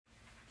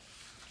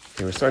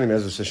Okay, we're starting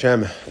Bezos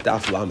Hashem,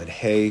 Daf Lamed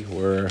Hey.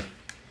 We're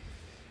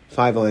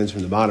 5 lines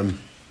from the bottom,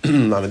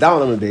 Lamed Dal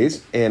Lamed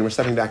Beis, and we're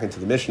stepping back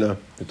into the Mishnah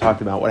to talk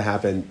about what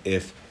happened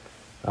if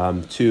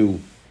two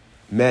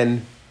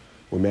men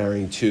were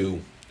marrying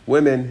two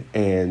women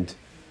and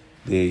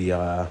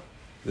the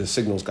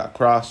signals got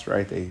crossed,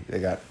 right? They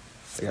got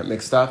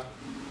mixed up.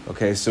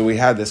 Okay, so we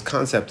had this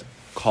concept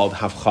called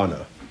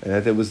Havchana, and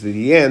at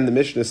the end, the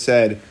Mishnah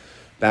said,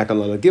 back on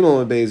Lamed Gimel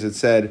Lamed Beis, it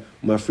said,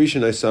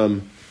 Mafrishin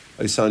Oisam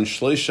Oisan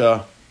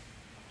Shloisha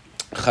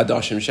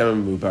Chadashim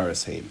Shemem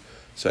Mubaras Haim.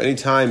 So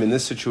anytime in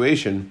this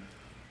situation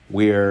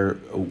where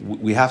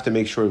we have to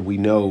make sure we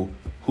know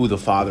who the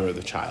father of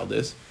the child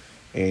is,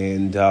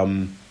 and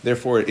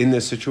therefore in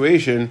this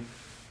situation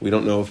we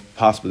don't know if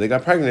possibly they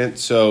got pregnant,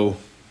 so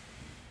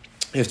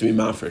it has to be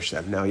mafresh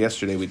them. Now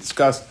yesterday we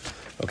discussed,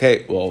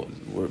 okay, well,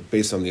 we're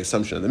based on the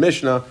assumption of the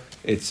Mishnah,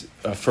 it's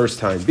a first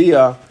time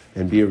bia,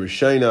 and bia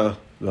rishayna,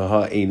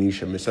 v'ha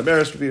einisha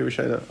misaberes bia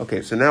rishayna.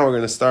 Okay, so now we're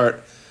going to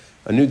start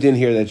a new din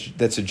here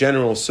that's a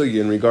general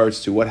sugya in regards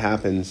to what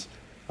happens,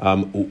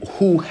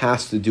 who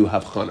has to do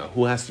havchana,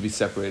 who has to be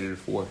separated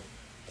for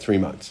 3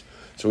 months.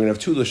 So we're going to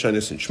have two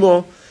Lashonos in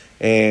Shmuel,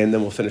 and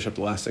then we'll finish up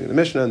the last thing in the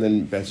Mishnah, and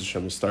then Bezos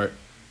Hashem will start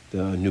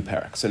the new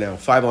parak. So now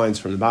 5 lines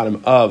from the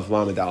bottom of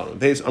Lamed Dal Lamed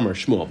Beis, Amar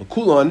Shmuel,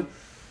 V'kulon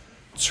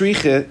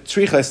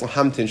tzriches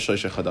lahamtin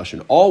shloisha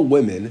chadashim. All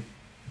women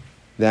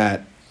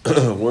that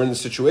were in the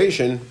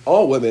situation,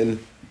 all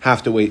women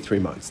have to wait 3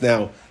 months.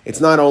 Now, it's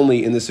not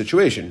only in this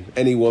situation.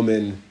 Any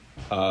woman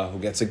who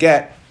gets a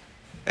get,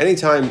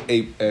 anytime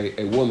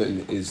a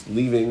woman is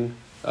leaving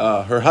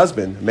her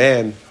husband, a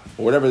man,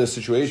 or whatever the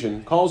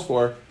situation calls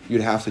for,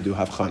 you'd have to do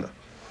havchana.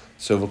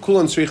 So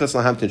v'kulan tzrichas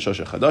lahamtin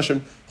shosha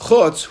chadashim.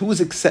 Chutz,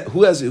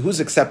 who's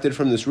accepted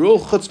from this rule?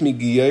 Chutz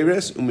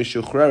migiyeres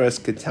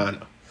u'mishuchreres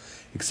katana.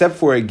 Except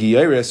for a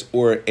giyeres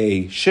or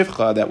a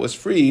shivcha that was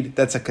freed,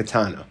 that's a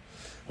katana.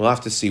 We'll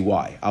have to see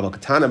why. Aval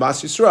katana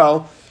bas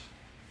Yisrael.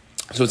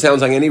 So it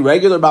sounds like any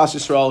regular Bas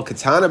Yisrael,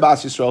 Katana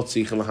Bas Yisrael,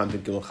 Tzichin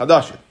Lahamtin Gimel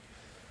Chadashim.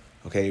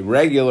 Okay,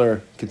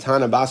 regular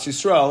Katana Bas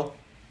Yisrael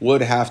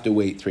would have to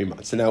wait 3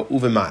 months. So now,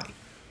 Uvemai,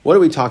 what are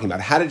we talking about?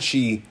 How did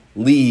she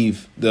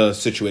leave the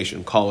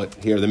situation? Call it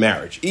here the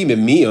marriage.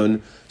 Even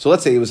Miyun, so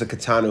let's say it was a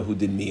Katana who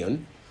did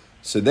Miyun.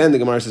 So then the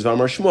Gemara says,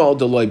 V'amar Shmuel,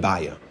 Deloy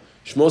Baya.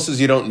 Shmuel says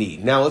you don't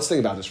need. Now let's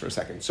think about this for a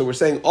second. So we're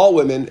saying all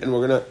women, and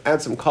we're going to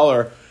add some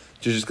color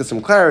to just get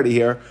some clarity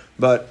here,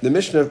 but the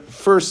Mishnah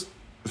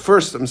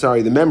First,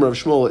 the member of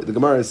Shmuel, the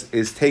Gemara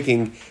is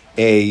taking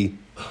is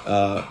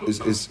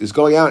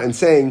going out and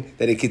saying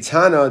that a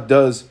kitana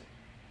does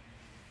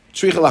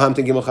tzricha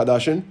lahamtin gimel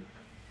chadashin,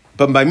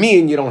 but by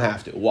mean you don't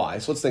have to. Why?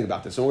 So let's think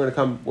about this. So we're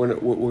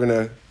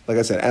gonna like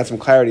I said, add some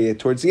clarity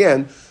towards the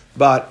end.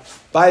 But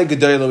by a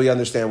gedolah we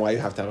understand why you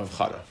have to have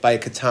havchana. By a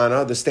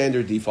katana, the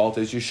standard default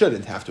is you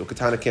shouldn't have to. A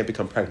katana can't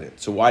become pregnant.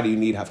 So why do you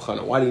need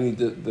havchana? Why do you need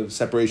the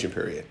separation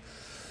period?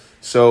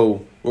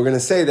 So we're going to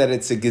say that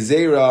it's a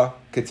gezerah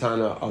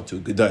katana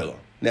atu gedolah.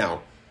 Now,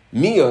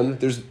 miyun,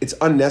 it's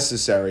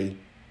unnecessary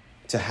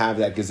to have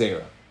that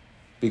gezerah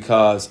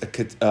because a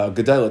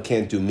gedolah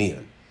can't do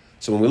miyun.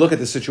 So when we look at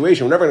the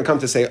situation, we're never going to come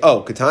to say,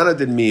 oh, katana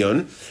did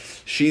miyun,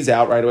 she's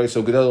out right away,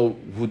 so gedolah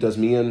who does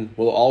miyun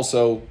will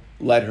also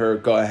let her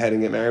go ahead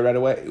and get married right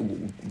away,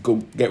 go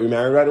get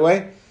remarried right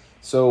away.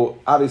 So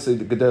obviously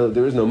the gedolah,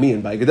 there is no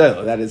miyun by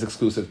gedolah. That is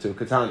exclusive to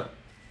katana.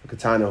 A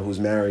katana who's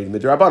married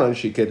midrabanan,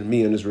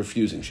 miyun is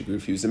refusing. She could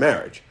refuse the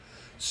marriage.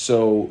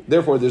 So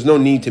therefore, there's no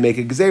need to make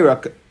a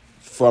gezerah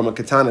from a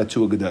katana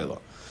to a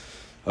gedolah.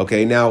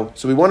 Okay, now,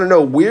 so we want to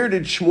know, where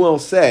did Shmuel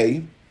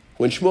say,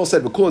 when Shmuel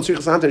said, "V'kulan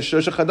tzrichas lahamtin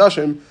shloisha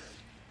chadashim,"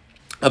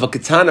 of a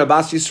katana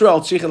bas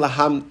Yisrael tzricha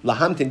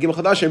lahamtin gimel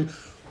chadashim,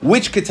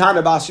 which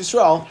katana bas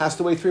Yisrael has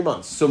to wait 3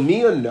 months? So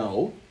miyun,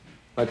 no,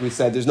 like we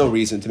said, there's no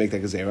reason to make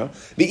that gezerah.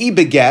 The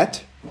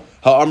beget.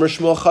 Ha'amar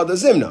Shmuel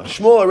chadazimna.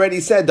 Shmuel already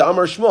said the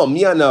Amar Shmuel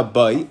miyana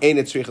bay ain't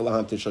tzricha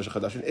lahamtin shloisha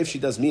chadashim. If she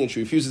does miyun,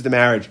 she refuses the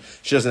marriage,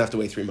 she doesn't have to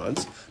wait 3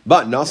 months.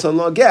 But nasan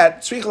la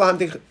get tzricha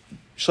lahamtin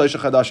shloisha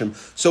chadashim.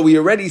 So we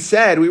already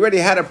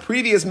had a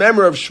previous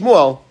member of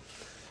Shmuel.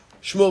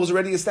 Shmuel was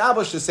already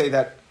established to say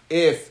that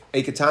if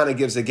a katana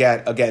gives a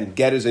get, again,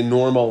 get is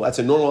that's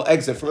a normal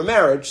exit from a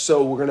marriage.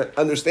 So we're going to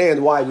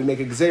understand why we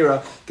make a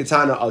gezerah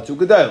katana atu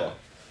gedolah.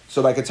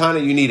 So by katana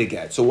you need a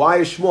get. So why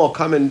is Shmuel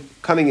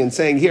coming and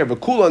saying here,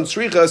 v'kulan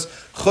tzrichas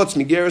chutz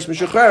migeres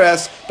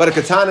mishucheres, but a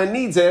katana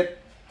needs it?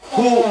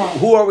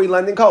 Who are we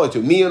lending color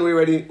to? Miyun,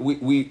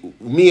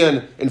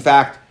 Miyun, in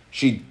fact,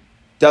 she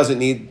doesn't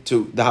need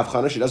to the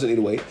havchana. She doesn't need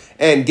to wait.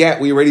 And get,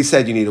 we already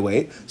said you need to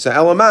wait. So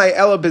elamai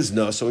ela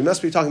biznus. So we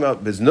must be talking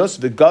about biznus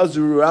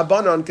v'gazru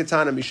rabbanon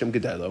katana mishum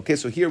gedolah. Okay,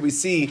 so here we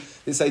see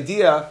this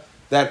idea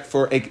that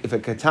if a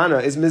katana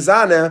is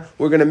mizana,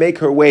 we're going to make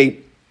her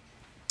wait.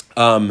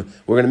 We're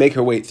going to make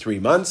her wait 3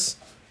 months,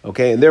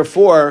 okay, and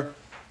therefore,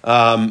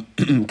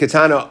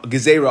 katana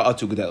gezerah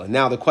atu gedolah.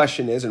 Now the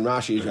question is, and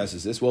Rashi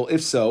addresses this. Well,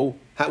 if so,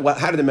 how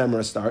did the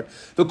memora start?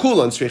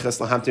 V'kulan tzrichas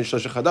lahamtin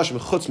shloisha chadashim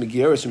chutz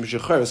migeres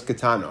u'mishucheres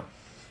katana.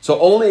 So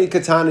only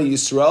katana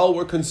Yisrael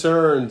were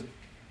concerned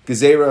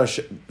Gezerah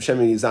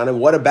Shemin Yizana.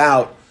 What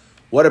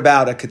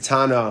about a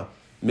Katana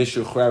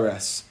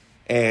Mishucheres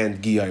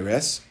and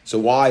Giyaris? So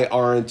why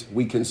aren't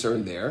we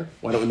concerned there?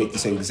 Why don't we make the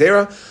same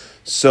Gezerah?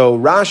 So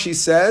Rashi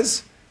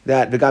says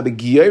that V'gabe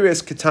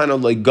Giyaris Katana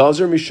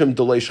Legazer Mishum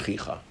Dolei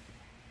Shchicha.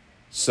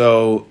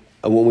 So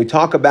when we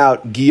talk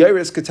about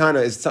Giyaris Katana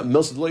is something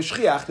Milsa Dolei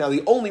Shchiach. Now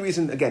the only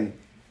reason, again,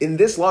 in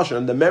this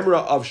lashon, the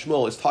memra of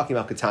Shmuel is talking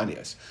about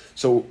Katanias.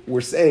 So we're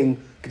saying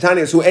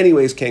Katanias who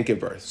anyways can't give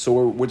birth.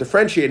 So we're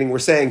differentiating. We're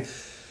saying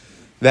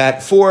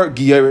that for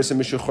Giyaris and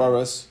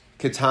Mishucharas,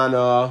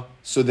 Katana,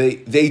 so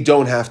they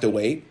don't have to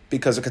wait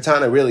because a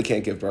Katana really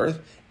can't give birth.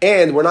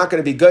 And we're not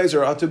going to be Geyser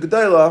Atu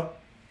Gedela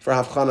for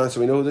Havchana,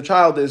 so we know who the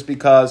child is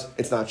because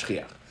it's not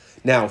Shchiach.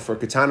 Now, for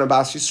Katana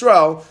Bas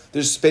Yisrael,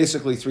 there's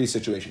basically three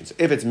situations.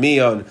 If it's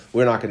Mion,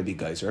 we're not going to be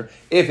Geyser.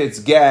 If it's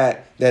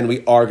Get, then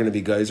we are going to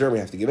be Geyser, and we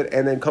have to give it.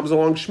 And then comes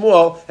along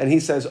Shmuel, and he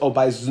says,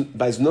 by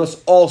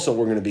Znus also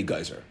we're going to be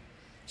Geyser.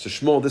 So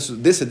Shmuel,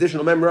 this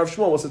additional member of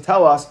Shmuel was to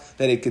tell us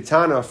that a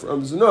Katana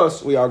from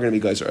Znus, we are going to be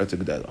Geyser at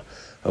Gedela.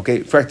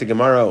 Okay, Frekta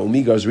Gemara,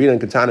 Omiga, Zrina, and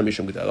Katana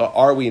Mishum Gedela.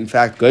 Are we in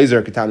fact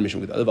Geyser, Katana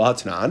Mishum Gedela?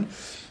 V'hatnan.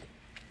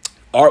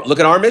 Look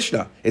at our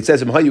Mishnah. It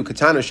says, M'hayu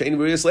Katana she'en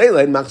b'riyas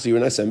leila, machzir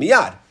nasem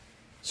miyad.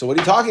 So what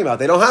are you talking about?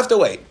 They don't have to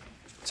wait.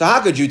 So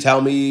how could you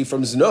tell me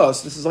from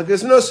Znus, this is like a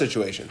Znus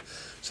situation?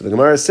 So the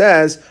Gemara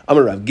says,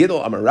 Amarav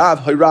Gidol,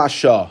 Amarav,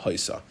 Hayrasha,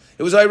 Haysa.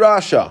 It was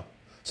Hayrasha.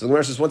 So the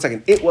Gemara says, 1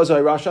 second, it was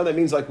Hayrasha. That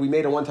means like we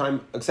made a one-time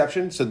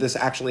exception, so this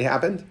actually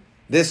happened.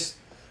 This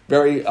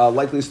very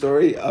likely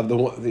story of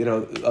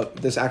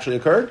this actually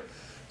occurred.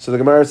 So the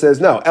Gemara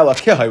says, no, Ela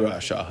ke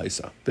Hayrasha,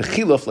 Haysa.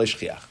 B'chiluf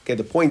le'shchiach. Okay,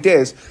 the point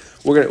is,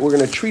 we're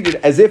gonna treat it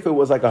as if it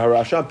was like a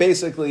Hayrasha,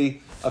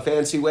 basically a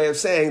fancy way of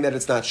saying that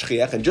it's not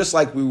shchiach. And just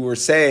like we were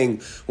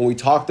saying when we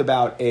talked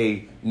about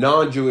a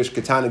non-Jewish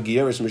katana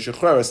giyaris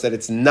mishucheres, that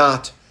it's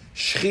not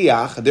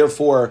shchiach,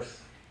 therefore,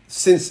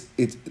 since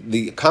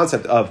the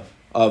concept of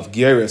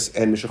giyaris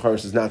and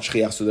mishucheres is not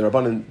shchiach, so the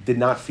Rabbanan did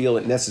not feel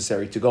it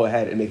necessary to go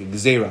ahead and make a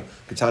gezerah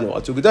katana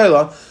atu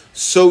gedela.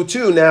 So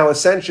too, now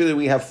essentially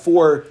we have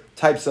 4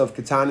 types of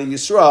katana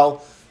Yisrael,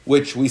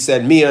 which we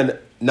said mian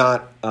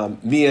not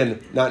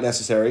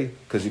necessary,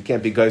 because you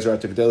can't be geyser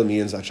at Gedela,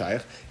 mian's not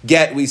shaykh.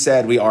 Get, we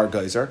said we are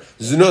geyser.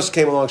 Znus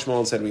came along Shmuel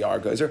and said we are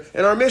geyser.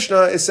 And our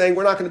Mishnah is saying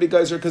we're not going to be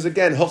geyser because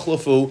again,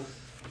 huchlafu,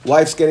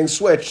 life's getting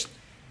switched,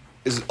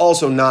 is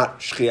also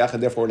not shchiach,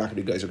 and therefore we're not going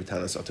to be geyser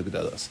katanas at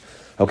Gedelas.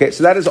 Okay,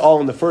 so that is all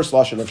in the first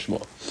lashon of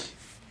Shmuel.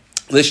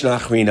 Lishna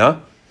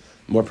achrina,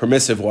 more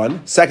permissive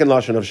one. Second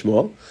lashon of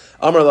Shmuel.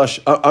 Amar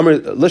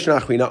lishna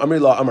achrina, amar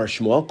la amar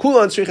Shmuel.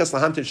 Kulan tzrichas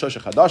lahamtin shosha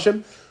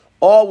chadashim.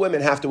 All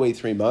women have to wait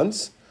 3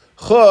 months.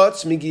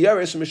 Chutz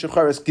migiyaris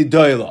mishucharis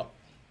gedela.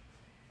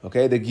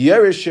 Okay, the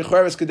giyaris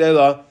shecharis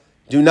gedela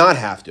do not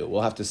have to.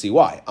 We'll have to see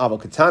why.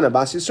 Aval katana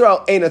bas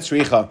Yisrael eina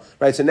tzricha.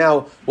 Right. So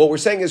now what we're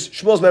saying is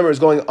Shmuel's member is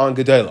going on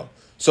gedela.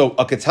 So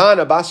a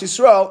katana bas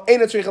Yisrael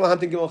eina tzricha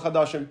lahamtin gimel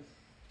chadashim.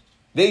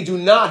 They do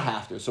not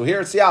have to. So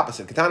here it's the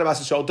opposite. Katana bas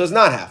Yisrael does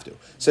not have to.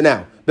 So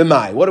now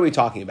b'mai, what are we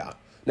talking about?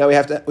 Now we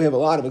have a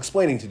lot of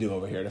explaining to do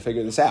over here to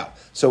figure this out.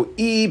 So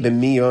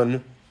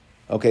b'miyon.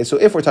 Okay, so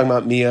if we're talking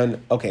about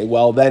mian, okay,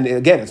 well then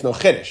again it's no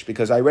chiddush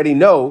because I already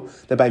know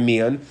that by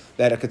mian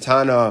that a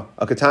katana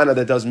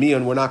that does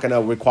mian we're not going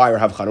to require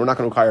havchan, we're not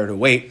going to require her to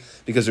wait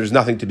because there's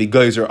nothing to be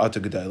geyser atu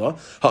gedela.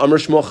 Ha'amr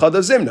shmuel chada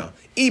zimna.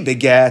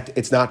 Beget,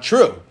 it's not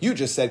true. You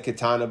just said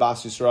katana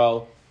bas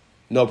Yisrael,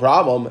 no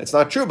problem. It's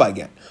not true by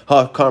get.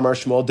 Ha'kamar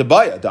shmuel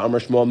debaya. Da'amr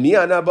shmuel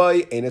mian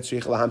abai enet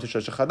tzrich laham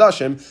tishosh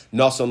chadashim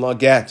nasan la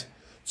get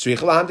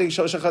tzrich laham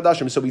tishosh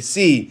chadashim. So we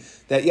see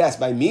that yes,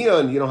 by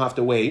mian you don't have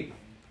to wait.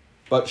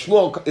 But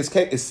Shmuel is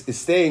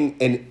staying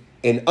in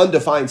an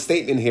undefined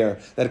statement here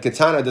that a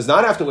katana does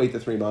not have to wait the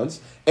 3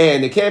 months,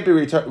 and it can't be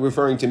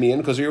referring to mian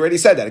because we already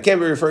said that. It can't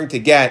be referring to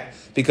get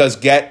because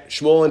get,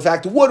 Shmuel in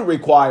fact would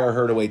require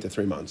her to wait the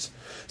 3 months.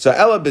 So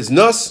Ela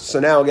biznus, so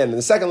now again in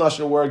the second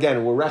lashon we're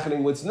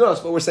reckoning with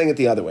znus, but we're saying it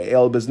the other way.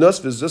 Ela biznus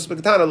v'znus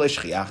b'katana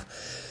le'shchiach.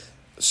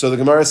 So the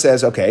Gemara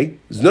says, okay,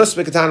 znus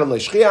b'katana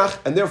le'shchiach,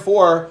 and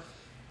therefore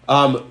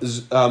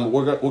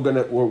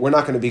we're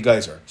not going to be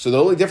geyser. So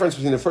the only difference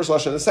between the first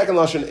lashon and the second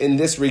lashon in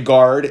this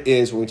regard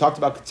is when we talked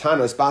about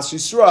katanas bas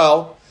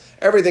Yisrael,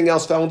 everything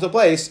else fell into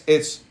place.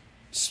 It's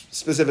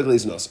specifically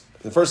znus.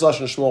 In the first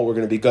lashon of Shmuel, we're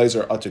going to be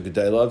geyser atu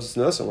gedela of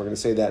znus, and we're going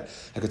to say that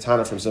a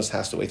katana from znus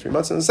has to wait 3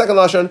 months. And in the second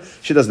lashon,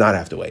 she does not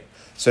have to wait.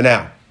 So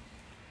now,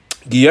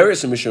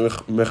 giyaris and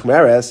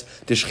mishmechmeres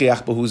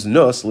deshchiach behuz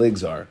znus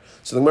ligzar.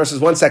 So the Gemara says,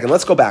 1 second,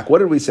 let's go back. What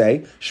did we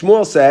say?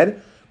 Shmuel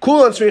said,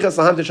 okay,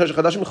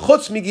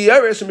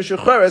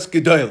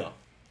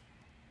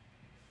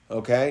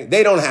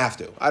 they don't have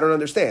to. I don't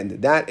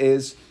understand. That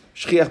is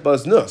shchiach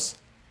baznus.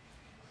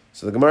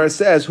 So the Gemara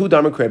says, "Hu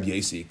damar Reb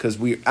Yesi," because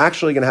we're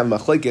actually going to have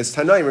machlekes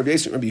Tanaim Reb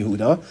Yesi Reb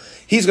Yehuda.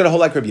 He's going to hold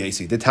like Reb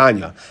Yesi. The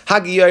Tanya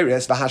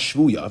hagiyaris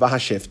v'hashvuya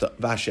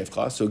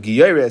v'hashivcha. So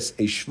giyaris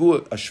a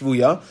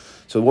shvuya,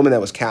 so a woman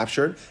that was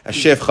captured, a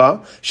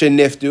shivcha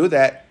sheniftu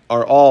that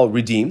are all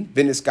redeemed.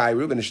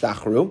 V'niskayru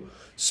v'nishtachru.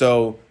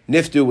 So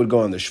Niftu would go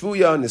on the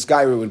Shvuya,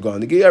 Nisgairu would go on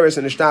the Giyaris,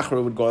 and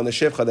Nishtachra would go on the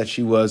Shivcha that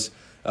she was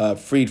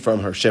freed from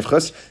her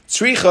Shivchas.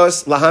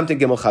 Tzrichos lahamten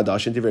gimel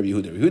chadash into Rabbi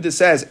Yehuda. Yehuda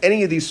says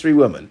any of these three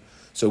women,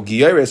 so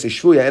Giyaris, a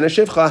Shvuya, and a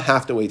Shivcha,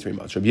 have to wait 3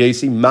 months. Rabbi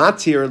Yesi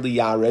matir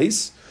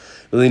liyares,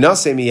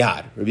 v'linase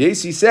miyad. Rabbi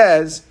Yesi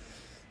says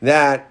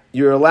that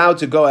you're allowed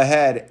to go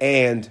ahead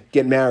and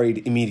get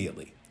married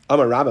immediately.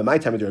 Amar Rabba, my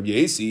time with Rabbi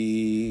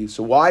Yesi.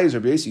 So why is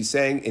Rabbi Yesi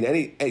saying in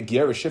any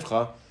Giyaris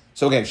Shivcha?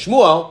 So again,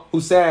 Shmuel,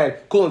 who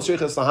said Kulan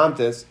Tzrichos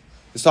lahamtes,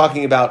 is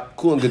talking about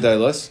Kulan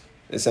Gedolos,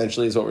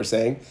 essentially is what we're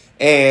saying,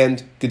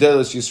 and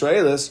Gedolos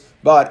Yisraelis,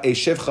 but a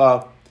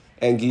Shivcha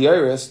and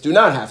Giyaris do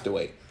not have to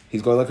wait.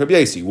 He's going like Rabbi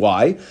Yesi.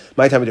 Why?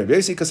 My time with Rabbi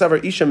Yesi,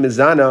 Kasavar Isha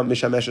Mizana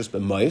Mishameshes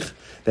B'Moich,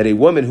 that a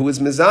woman who is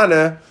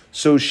Mizana,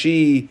 so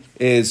she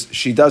does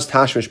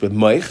Tashmish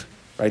B'Moich,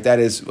 right? That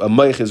is, a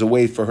Moich is a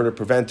way for her to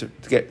prevent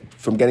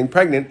from getting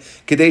pregnant,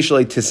 Kadesh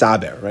Shalei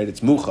Tisaber, right?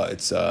 It's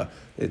Mucha,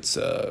 it's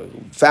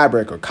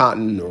fabric or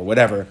cotton or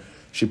whatever.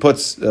 She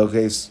puts,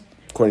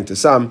 according to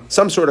some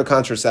sort of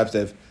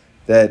contraceptive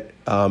that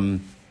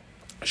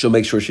she'll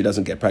make sure she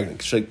doesn't get pregnant.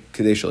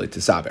 Kadeshali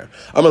to saber.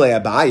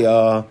 Amalei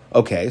Abaya.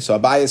 Okay, so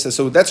Abaya says,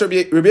 so that's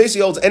Rabbi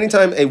Yossi holds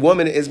anytime a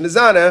woman is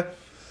mizana,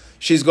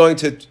 she's going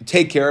to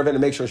take care of it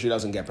and make sure she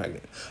doesn't get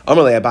pregnant.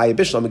 Amalei Abaya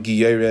Bishlam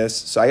Giyaris.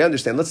 So I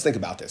understand. Let's think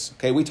about this.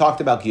 Okay, we talked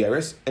about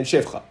Giyaris and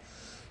Shivcha.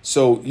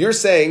 So you're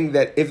saying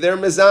that if they're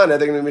mizana,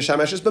 they're going to be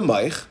mishameshes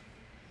b'moich,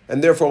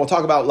 and therefore we'll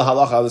talk about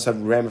lahalacha. This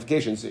have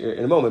ramifications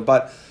in a moment,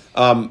 but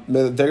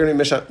they're going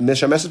to be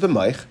mishameshes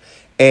b'moich,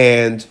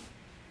 and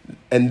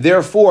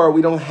therefore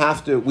we don't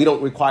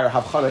require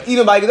havchana,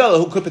 even by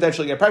Gedolah, who could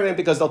potentially get pregnant,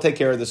 because they'll take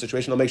care of the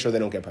situation, they'll make sure they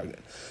don't get pregnant.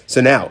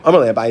 So now,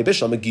 Amalei Abaye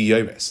Bishlam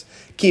Giyaris.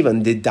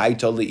 Kivan did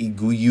daito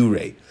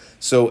le'iguyure.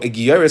 So a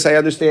Giyaris, I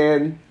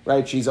understand,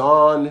 right? She's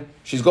going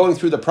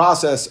through the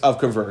process of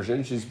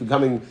conversion. She's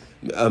becoming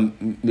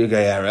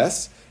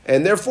Giyaris,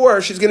 and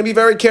therefore she's going to be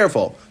very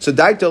careful. So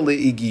daito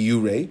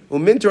le'igiyure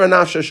uminter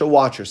anafsha, she'll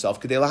watch herself.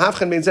 She's going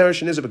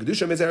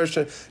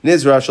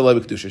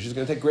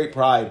to take great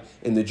pride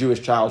in the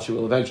Jewish child she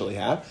will eventually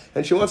have,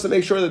 and she wants to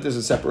make sure that there's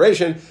a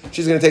separation.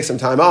 She's going to take some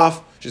time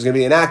off. She's going to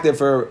be inactive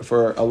for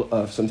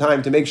some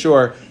time to make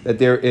sure that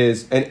there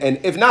is, and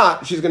if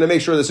not, she's going to make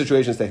sure the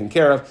situation is taken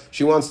care of.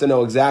 She wants to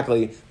know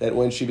exactly that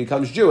when she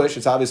becomes Jewish,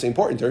 it's obviously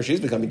important to her.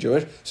 She's becoming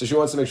Jewish, so she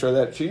wants to make sure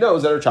that she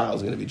knows that her child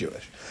is going to be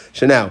Jewish.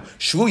 So now,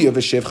 Shvuya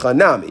v'shivcha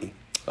nami.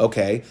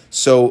 Okay,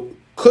 so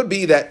could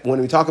be that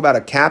when we talk about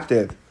a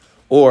captive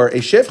or a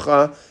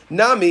shivcha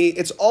nami,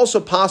 it's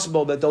also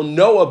possible that they'll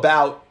know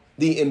about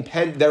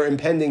their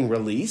impending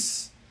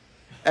release,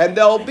 and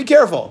they'll be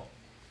careful.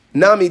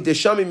 Nami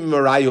deshami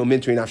marayu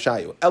mintri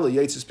nafshayu. Ela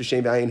yitzis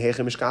b'shem v'ayin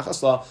heichem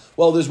mishkachasla.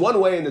 Well, there's one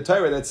way in the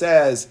Torah that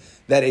says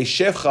that a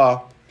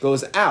shivcha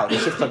goes out. A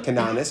shivcha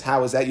kananis.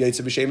 How is that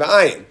yitzis b'shem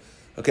v'ayin?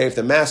 Okay, if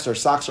the master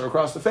socks her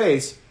across the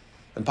face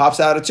and pops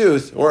out a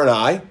tooth or an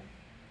eye,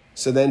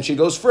 so then she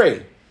goes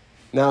free.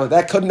 Now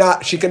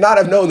she could not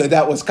have known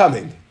that was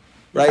coming,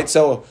 right?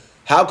 So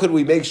how could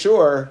we make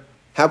sure?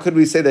 How could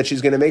we say that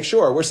she's going to make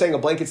sure? We're saying a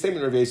blanket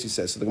statement, Rabbi Yossi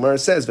says. So the Gemara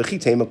says,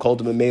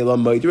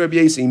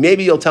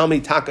 maybe you'll tell me,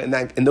 Taka,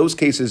 in those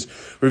cases,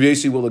 Rabbi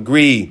Yossi will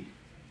agree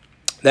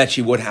that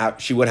she would have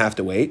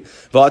to wait.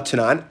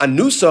 V'atanan,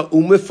 anusa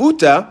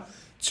umefuta,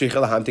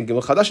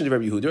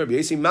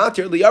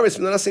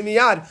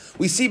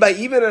 we see by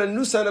even an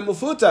anusa and a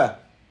mufuta,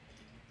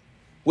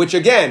 which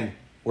again,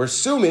 we're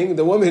assuming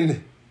the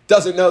woman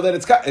doesn't know that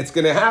it's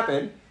going to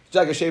happen.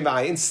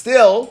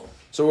 Still,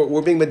 so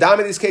we're being madam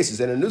in these cases.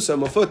 And anusa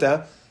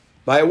mufuta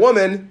by a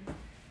woman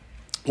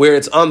where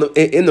it's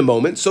in the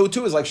moment. So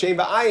too is like shem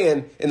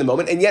va'ayin in the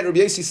moment. And yet Rabbi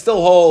Yossi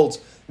still holds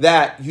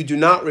that you do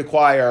not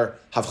require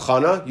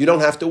havchana. You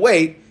don't have to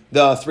wait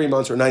the 3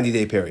 months or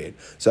 90-day period.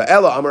 So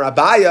Ella Amar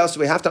Abaya, so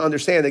we have to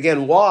understand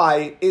again,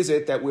 why is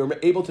it that we're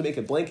able to make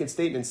a blanket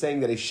statement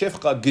saying that a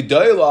shivcha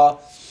gedola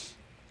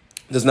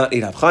does not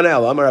need havchana?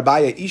 Ella Amar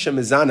Abaya isha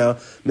mizana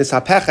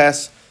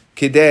mishapeches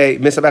kidei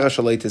mishapeches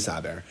shalei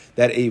tisaber.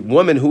 That a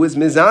woman who is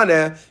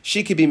mizana,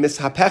 she could be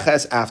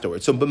mishapeches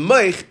afterwards. So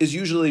b'moich is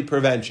usually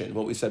prevention,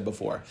 what we said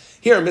before.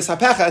 Here,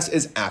 mishapeches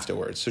is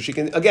afterwards. So she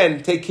can,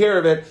 again, take care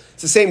of it.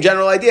 It's the same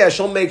general idea.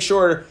 She'll make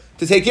sure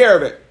to take care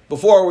of it.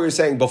 Before, we were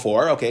saying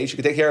okay, she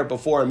could take care of it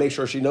before and make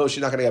sure she knows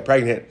she's not going to get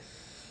pregnant,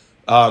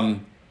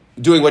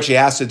 doing what she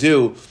has to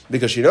do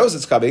because she knows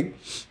it's coming.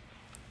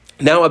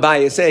 Now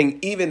Abaye is saying,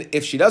 even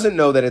if she doesn't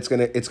know that it's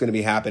going to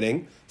be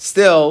happening,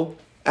 still,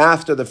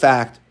 after the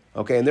fact,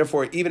 okay, and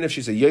therefore, even if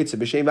she's a yotze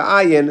b'shem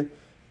va'ayin,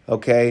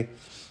 okay,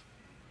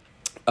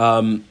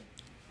 the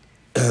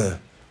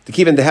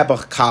kivin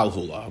dehepach kal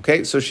hula,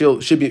 okay, so she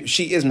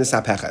is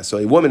misapeches. So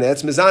a woman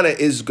that's mizana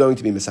is going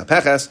to be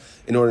misapeches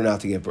in order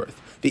not to give birth.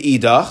 The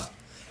idach,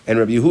 and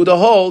Rabbi Yehuda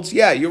holds,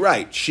 yeah, you're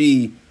right.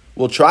 She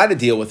will try to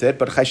deal with it,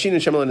 but chashin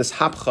and shemelin is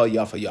hapcha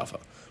yafa.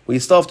 We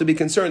still have to be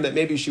concerned that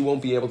maybe she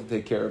won't be able to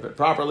take care of it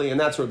properly, and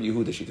that's Rabbi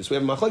Yehuda shita. So we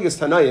have machlekes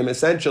tanayim.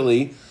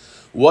 Essentially,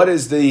 what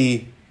is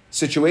the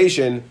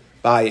situation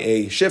by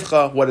a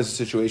shivcha? What is the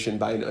situation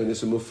by an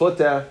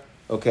mufuta?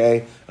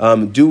 Okay,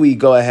 do we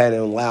go ahead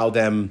and allow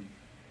them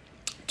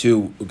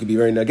to, it could be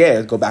very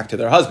nageh, go back to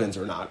their husbands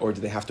or not, or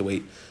do they have to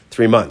wait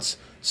 3 months?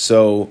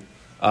 So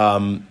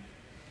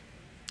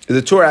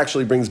the Torah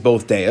actually brings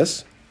both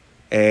dayas,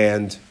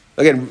 and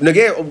again,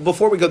 nageh,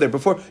 before we go there,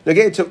 before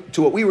nageh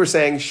to what we were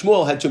saying,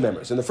 Shmuel had two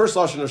members. In the first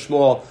lashon of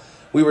Shmuel,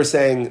 we were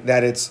saying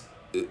that it's,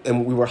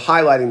 and we were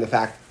highlighting the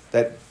fact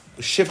that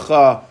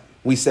shivcha,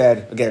 we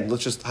said, again,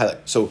 let's just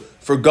highlight. So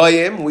for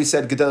goyim, we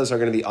said gedolos are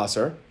going to be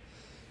aser.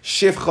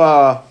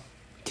 Shivcha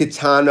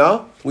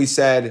kitana, we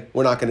said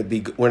we're not going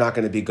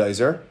to be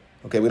geyser.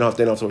 Okay, they don't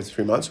have to wait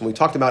 3 months. When we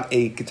talked about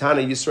a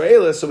kitana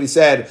Yisraelis, so we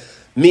said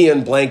me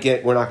and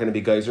blanket, we're not going to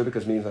be geyser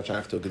because me is not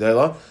shayach to a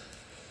gedolah.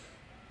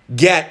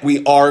 Get,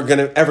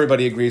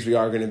 everybody agrees we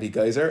are going to be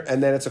geyser,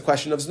 and then it's a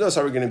question of znus,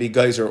 are we going to be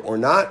geyser or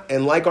not?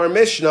 And like our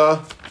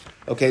Mishnah,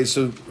 okay,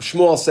 so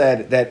Shmuel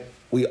said that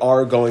we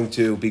are going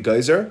to be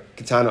geyser,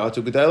 kitana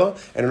atu gedolah,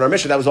 and in our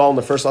Mishnah, that was all in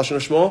the first lashon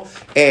of Shmuel,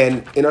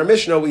 and in our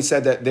Mishnah, we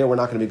said that there we're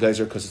not going to be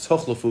geyser because it's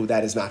hochlufu,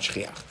 that is not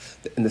shchiach.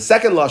 In the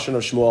second lashon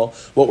of Shmuel,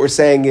 what we're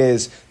saying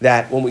is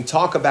that when we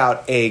talk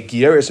about a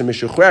gieris and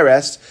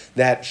mishucheres,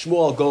 that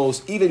Shmuel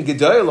goes, even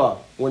gedolah,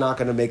 we're not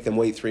going to make them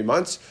wait 3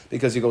 months,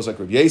 because he goes like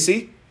Rabbi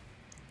Yasi,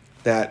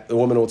 that the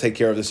woman will take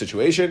care of the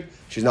situation.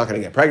 She's not going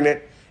to get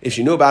pregnant. If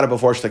she knew about it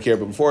before, she took care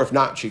of it before. If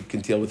not, she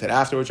can deal with it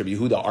afterwards. Rabbi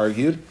Yehuda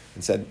argued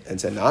and said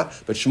not.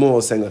 But Shmuel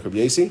is saying like Rabbi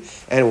Yasi.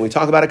 And when we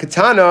talk about a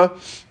katana,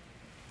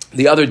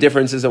 the other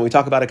difference is that when we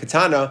talk about a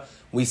katana,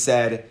 we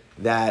said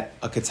that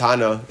a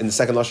katana in the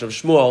second lashon of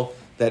Shmuel,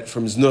 that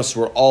from znus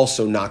we're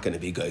also not going to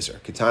be geyser.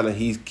 Katana,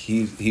 he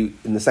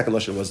in the second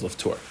lashon was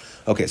liftur.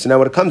 Okay, so now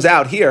what comes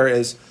out here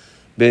is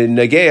bin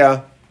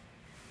nageya.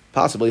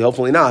 Possibly,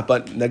 hopefully not,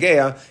 but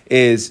nageya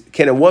is,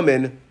 can a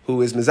woman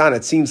who is mizana,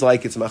 it seems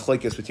like it's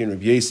machlekes between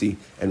Rabbi Yasi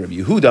and Rabbi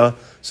Yehuda,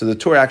 so the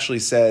Torah actually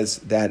says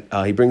that,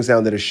 he brings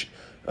down that a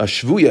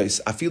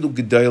shvuyos, afilu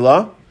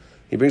gedolah,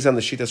 he brings down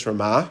the shitas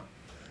Ramah,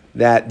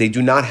 that they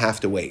do not have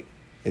to wait.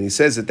 And he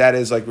says that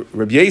is like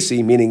Rabbi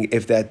Yasi, meaning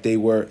if a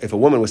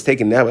woman was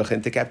taken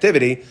into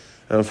captivity,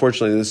 and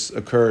unfortunately this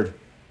occurred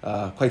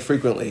quite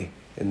frequently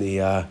in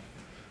the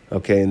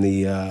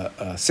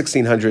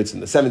 1600s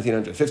and the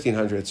 1700s,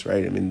 1500s,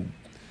 right? I mean,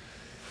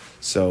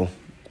 so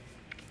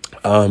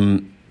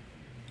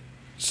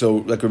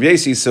like Rabbi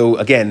Yasi, so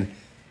again,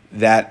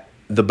 that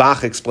the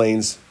Bach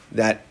explains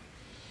that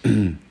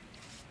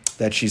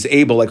that she's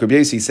able, like Rabbi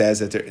Yasi says,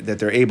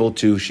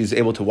 she's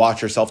able to watch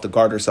herself, to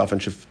guard herself,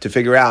 and to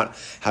figure out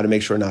how to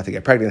make sure not to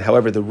get pregnant.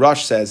 However, the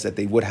Rush says that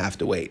they would have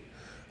to wait,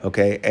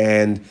 okay?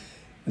 And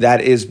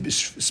that is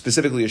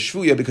specifically a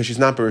shvuya because she's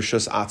not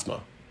bereshus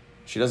atzma.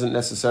 She doesn't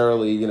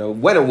necessarily,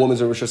 when a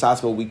woman's in Rishus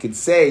Atzma, we can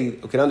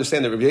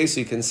understand that Rabbi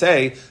Yasi can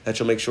say that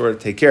she'll make sure to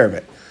take care of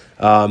it.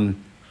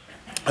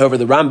 However,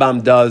 the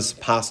Rambam does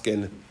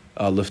paskin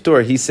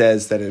liftur. He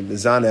says that in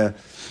Mizana,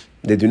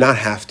 they do not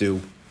have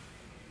to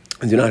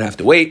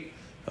wait,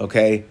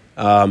 okay,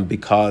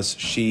 because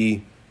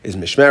she is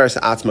Mishmeres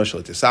Atzma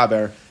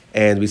Shalitis,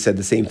 and we said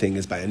the same thing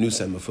is by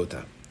Anusa and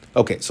Mafuta.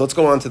 Okay, so let's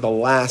go on to the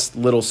last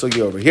little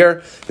sugi over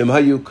here.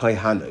 V'mhayu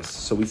kaihanos.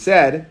 So we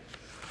said,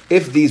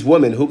 if these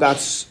women who got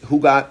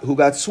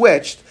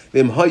switched,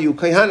 v'mhayu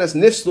kaihanos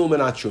nifslu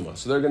minat truma,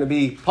 so they're going to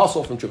be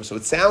puzzled from truma. So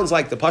it sounds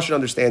like the Pashut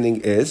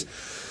understanding is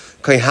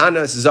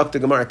kaihanos zakta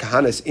gemara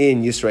kaihanos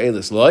in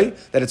Yisraelis loy,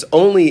 that it's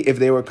only if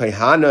they were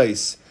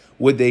kaihanos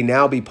would they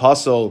now be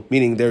puzzled,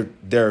 meaning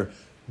they're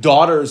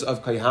daughters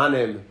of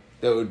kaihanim,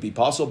 that would be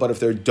puzzled, but if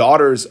they're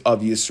daughters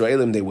of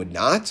Yisraelim, they would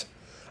not.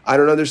 I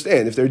don't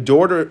understand. If they're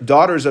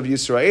daughters of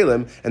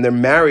Yisraelim and they're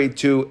married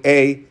to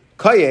a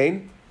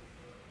kayin,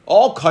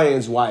 all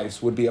kayan's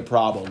wives would be a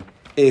problem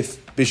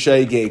if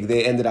b'sheigeg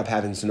they ended up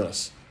having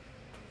znus.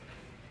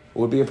 It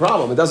would be a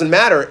problem. It doesn't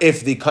matter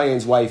if the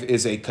kayan's wife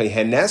is a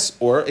kaihenes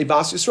or a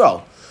bas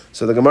Yisrael.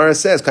 So the Gemara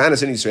says,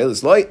 "Kahanas in Israel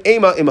is loy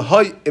ema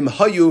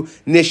imhayu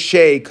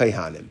nishei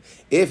kaihanim."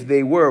 If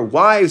they were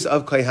wives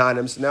of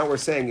kaihanim, so now we're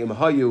saying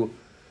imhayu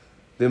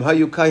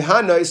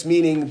kaihanos,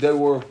 meaning they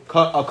were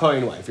a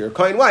kain wife. If you're a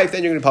kain wife,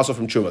 then you're going to be puzzled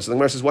from truma. So the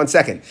Gemara says, 1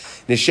 second,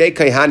 nishei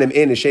kaihanim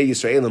in nishei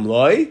Yisraelim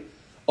loy.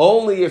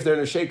 Only if they're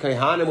nishei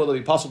kaihanim will they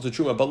be puzzled to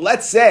truma. But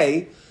let's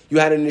say you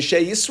had a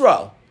nishei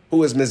Yisrael who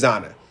was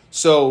mizana.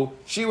 So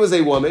she was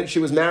a woman. She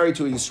was married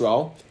to a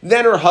Yisrael.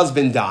 Then her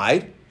husband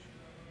died.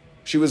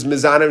 She was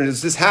mizana, and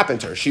this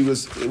happened to her.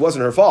 It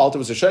wasn't her fault. It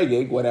was a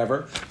shaygig,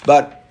 whatever.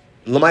 But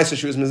lamaisa,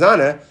 she was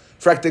mizana.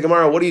 Frak de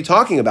Gemara, what are you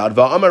talking about?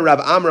 Va'amar Rav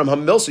Amram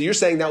Hamilsa. You're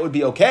saying that would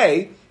be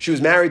okay. She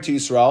was married to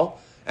Yisrael,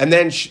 and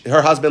then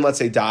her husband, let's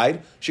say,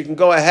 died. She can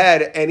go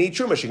ahead and eat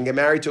truma. She can get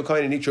married to a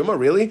kohen and eat truma.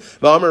 Really?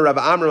 Va'amar Rav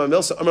Amram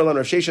Hamilsa. Amar lan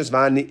Rav Sheshes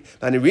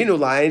va'nirinu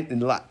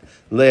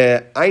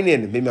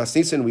le'ainin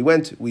mimasnisin.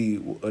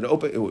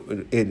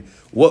 It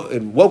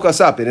woke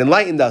us up. It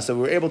enlightened us, so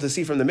we were able to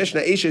see from the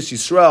Mishnah Eishes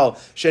Yisrael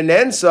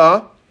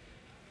shenensa,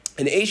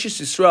 an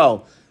Eishes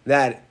Yisrael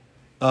that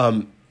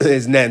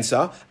is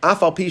nensa.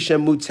 Afal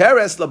pishem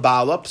muteres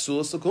labala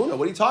psulas lakuna.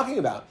 What are you talking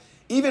about?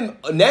 Even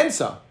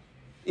nensa,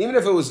 even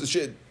if it was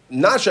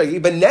not shaggy,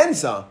 but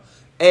nensa,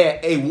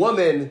 a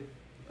woman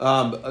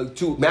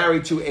to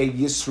marry to a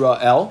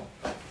Yisrael.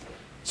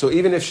 So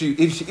even if she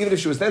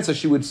was then, so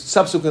she would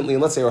subsequently,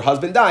 and let's say her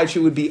husband died, she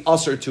would be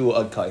usher to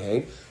a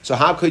kohen. So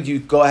how could you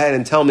go ahead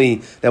and tell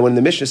me that when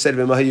the Mishnah said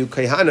v'mahayu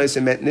kohanos,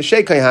 it meant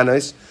neshei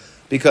kohanos,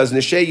 because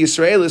neshei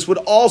Yisraelis would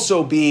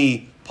also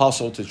be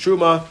pasul to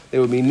truma. They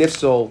would be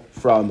nifsal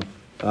from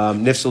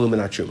nifsalu min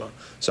truma.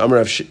 So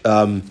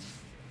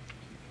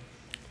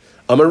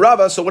Amar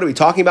Rava. So what are we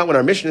talking about when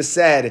our Mishnah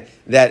said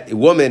that a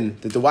woman,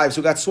 that the wives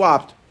who got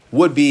swapped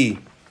would be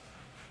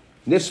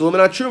nifsalu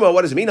min truma?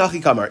 What does it mean?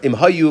 Hachi kamar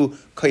imhayu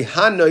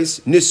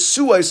kohanos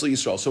nisuos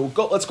Yisrael. So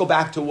let's go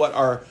back to what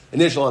our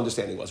initial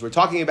understanding was. We're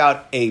talking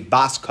about a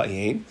bas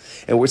kohen,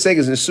 and we're saying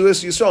is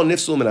nisuos Yisrael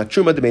nifsalu min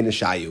truma demei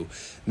neshayu.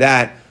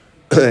 That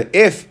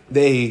if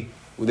they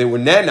were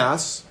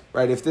nenas,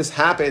 right? If this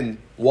happened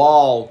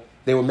while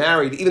they were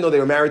married, even though they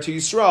were married to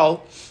Yisrael,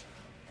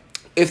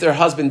 if their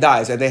husband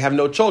dies and they have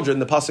no children,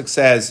 the pasuk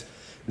says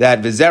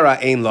that v'zera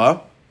ein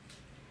la,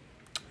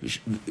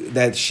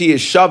 that she is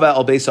shava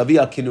al beis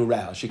avia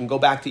kinurah. She can go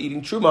back to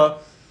eating truma,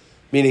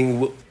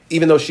 meaning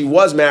even though she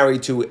was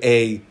married to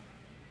a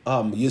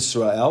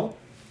Yisrael,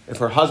 if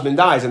her husband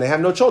dies and they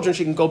have no children,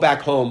 she can go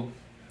back home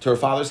to her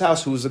father's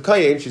house, who's a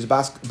kohen. She's a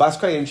bas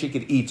kohen. She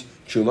could eat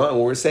truma. And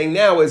what we're saying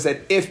now is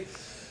that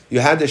if you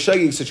had the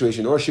shagig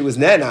situation, or she was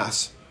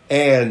nenas,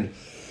 and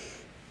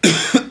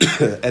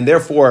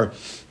therefore,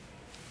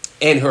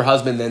 and her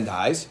husband then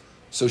dies,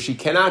 so she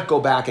cannot go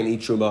back and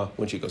eat truma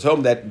when she goes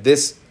home. That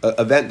this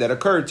event that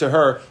occurred to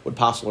her would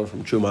pass her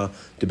from truma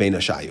to bein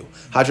hashayu.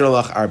 Hadron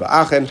alach arba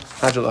achen,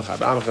 hadron alach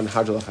arba achen,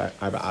 hadron alach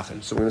arba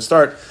achen. So we're going to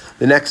start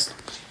the next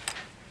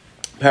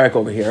parak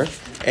over here,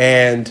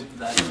 and would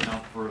that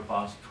count for a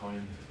bas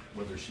kohen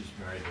whether she's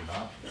married or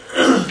not?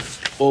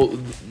 Well,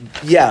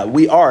 yeah,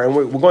 we are, and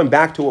we're going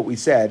back to what we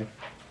said,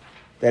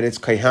 that it's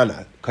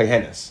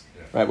kohenes,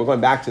 right? We're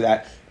going back to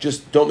that.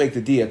 Just don't make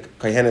the dia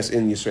kohenes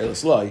in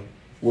Yisraelis loy.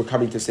 We're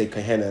coming to say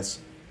kohenes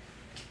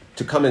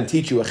to come and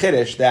teach you a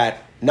chiddush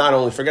that not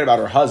only forget about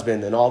her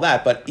husband and all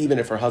that, but even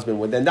if her husband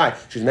would then die,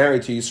 she's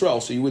married to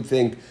Yisrael, so you would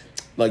think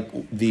like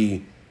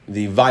the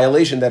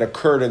violation that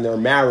occurred in their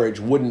marriage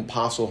wouldn't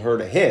passel her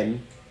to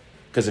him,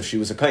 because if she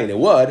was a kohen, it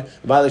would.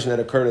 The violation that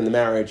occurred in the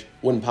marriage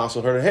wouldn't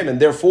passel her to him, and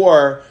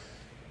therefore,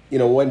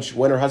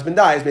 when her husband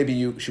dies,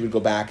 maybe she would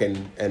go back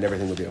and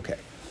everything would be okay.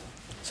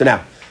 So now,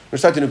 we're going to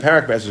start the new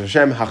parak, B'ezras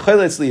Hashem,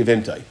 ha'cheletz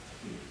liyavimtai.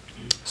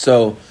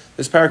 So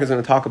this parak is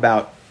going to talk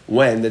about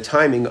the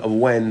timing of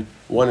when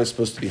one is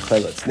supposed to be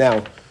cheletz.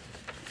 Now,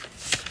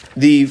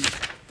 the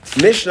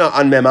Mishnah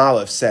on Mem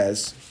Aleph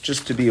says,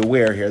 just to be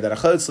aware here, that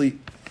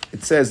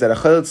it says that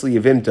ha'cheletz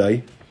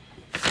liyavimtai,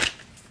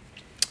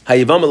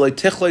 ha'yivam aloi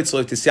tichloitz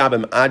lo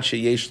tisyabim ad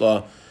sheyesh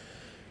la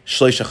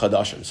shleisha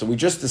chadashim. So we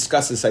just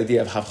discussed this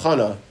idea of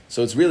havchana,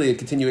 so it's really a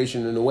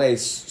continuation in a way,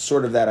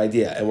 sort of that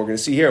idea. And we're going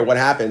to see here what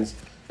happens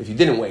if you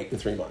didn't wait the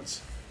 3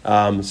 months.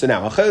 So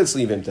now, a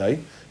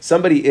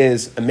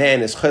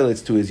man is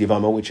cheletz to his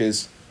yavama, which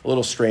is a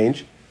little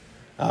strange.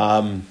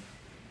 I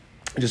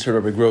just heard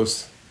Rabbi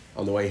Gross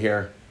on the way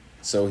here.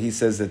 So he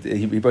says that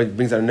he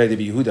brings out a Noda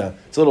B'Yehuda.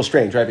 It's a little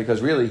strange, right?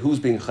 Because really, who's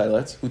being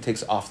cheletz? Who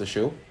takes off the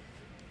shoe?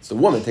 It's the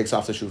woman takes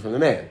off the shoe from the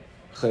man.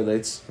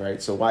 Cheletz,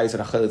 right? So why is it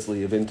a cheletz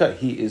liyavimta?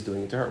 He is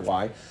doing it to her.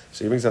 Why?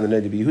 So he brings down the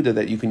Noda B'Yehuda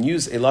that you can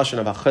use a lashon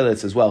of a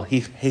cheletz as well.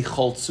 He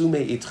choltzu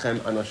me'itchem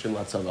anashim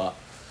latzava.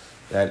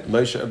 That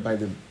Moshe by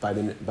the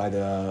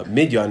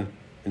Midyan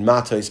in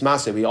Matos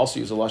Maseh, we also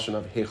use a lashon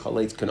of he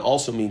chaletz, can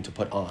also mean to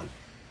put on.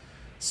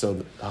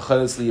 So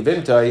cheletz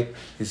liyavimta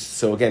is,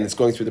 so again, it's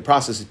going through the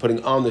process of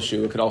putting on the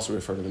shoe. It could also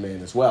refer to the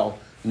man as well,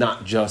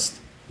 not just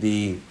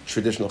the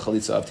traditional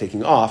chalitza of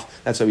taking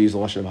off. That's why we use the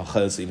lashon of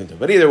cheletz liyavimta.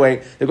 But either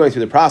way, they're going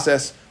through the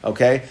process.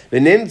 Okay,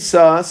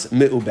 v'nimtzas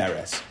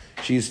meuberes.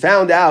 She's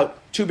found out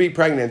to be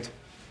pregnant.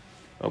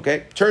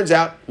 Okay, turns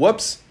out,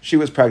 whoops, she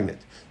was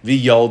pregnant.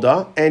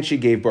 V'yolda, and she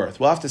gave birth.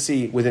 We'll have to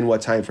see within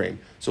what time frame.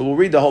 So we'll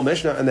read the whole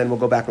Mishnah, and then we'll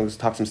go back and we'll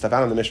talk some stuff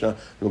out on the Mishnah, and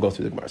we'll go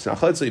through the Gemara. So now,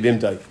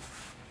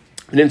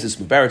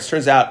 it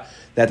turns out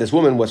that this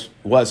woman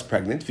was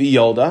pregnant.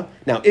 V'yolda.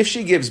 Now, if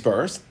she gives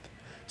birth,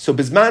 so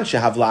bizman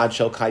shehavlad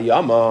shel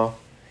kayama,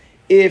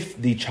 if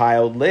the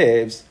child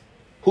lives,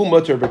 hu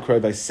muter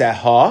b'krova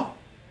seha,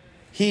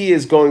 he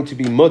is going to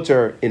be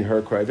muter in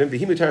her krovim.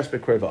 V'hi muteres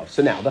b'krova.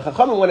 So now, the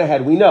Chachamim went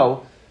ahead. We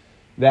know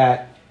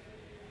that,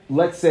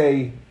 let's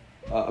say,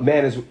 a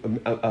man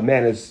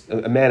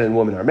and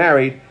woman are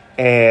married,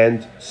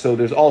 and so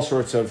there's all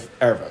sorts of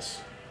ervas,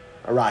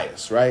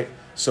 arayas, right?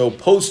 So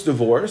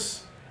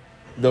post-divorce,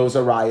 those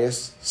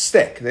arayas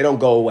stick; they don't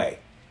go away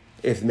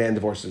if the man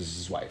divorces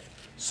his wife.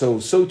 So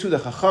too the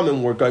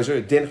chachamim were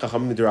geyser, din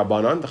chachamim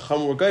d'Rabbanan. The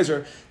chachamim were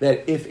geyser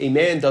that if a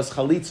man does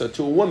chalitza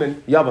to a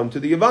woman, yavam to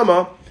the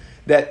yavama,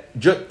 that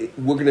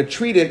we're going to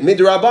treat it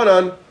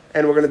midrabanan.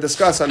 And we're going to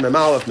discuss on Mem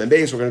Aleph, Mem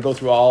Beis. We're going to go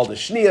through all the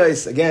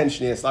shniyas again,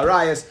 shniyas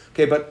l'arayas.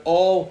 Okay, but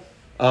all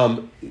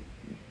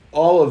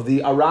of the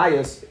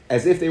arayas,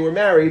 as if they were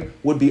married,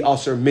 would be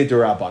aser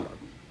midrabanan.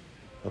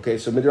 Okay,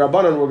 so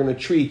midrabanan, we're going to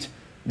treat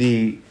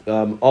the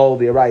all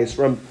the arayas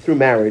through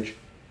marriage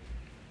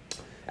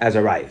as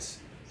arayas.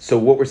 So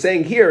what we're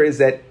saying here is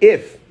that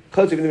if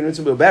so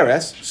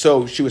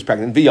she was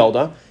pregnant,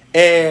 Viyolda,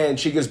 and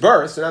she gives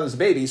birth, so now there's a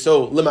baby,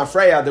 so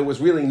Limafreya, there was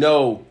really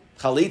no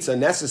chalitza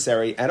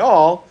necessary at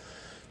all.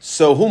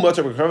 So we're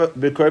going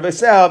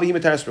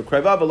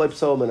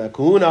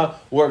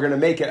to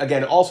make it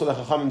again. Also, the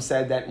Chachamim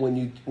said that when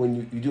you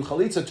do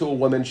chalitza to a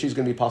woman, she's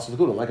going to be possible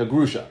kahuna, like a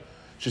grusha.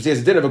 She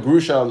says a din of a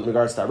grusha in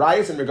regards to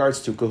rayis, in regards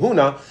to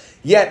kahuna.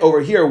 Yet over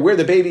here, where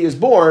the baby is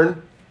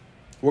born,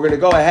 we're going to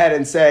go ahead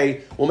and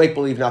say we'll make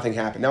believe nothing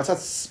happened. Now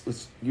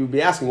you'd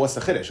be asking, what's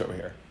the chiddush over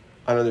here?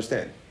 I don't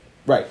understand.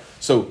 Right.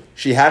 So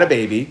she had a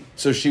baby,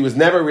 so she was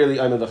never really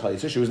omer the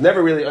chalitza. She was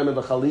never really omer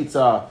the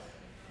chalitza.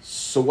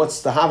 So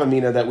what's the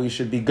havamina that we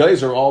should be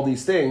geyser all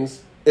these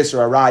things, Isser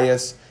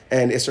Arayas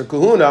and Isser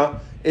Kahuna,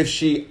 if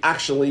she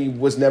actually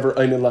was never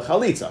omer la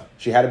chalitza?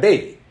 She had a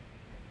baby.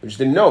 We just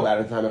didn't know about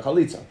it at the time of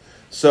chalitza.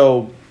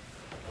 So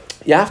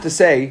you have to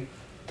say,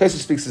 Tosfos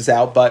speaks this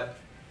out,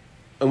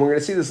 and we're going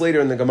to see this later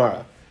in the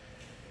Gemara.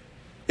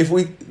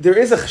 There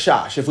is a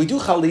chashash, if we do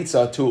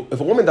chalitza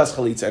if a woman does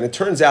chalitza and it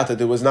turns out that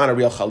there was not a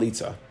real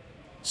chalitza,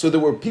 so there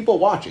were people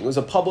watching, it was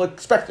a public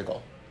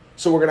spectacle.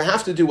 So we're going to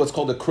have to do what's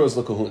called a kruz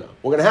l'kahuna.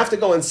 We're going to have to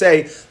go and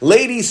say,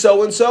 lady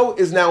so-and-so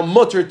is now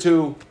mutter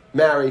to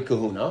marry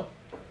kahuna.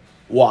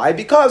 Why?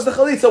 Because the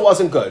chalitza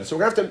wasn't good. So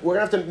we're going to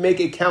have to make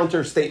a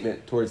counter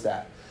statement towards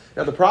that.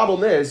 Now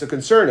the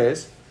concern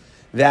is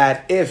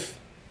that if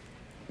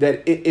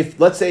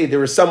let's say there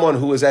was someone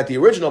who was at the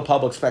original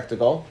public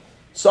spectacle,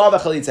 saw the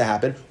chalitza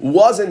happen,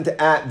 wasn't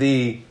at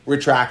the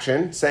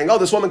retraction, saying, oh,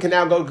 this woman can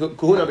now go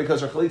kahuna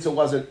because her chalitza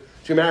wasn't,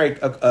 she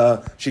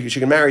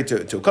can marry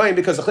to a kohen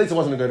because the chalitza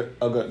wasn't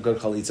a good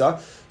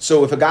chalitza.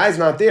 So if a guy's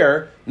not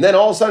there, and then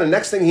all of a sudden, the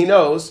next thing he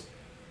knows,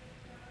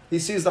 he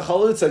sees the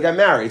chalitza get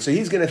married. So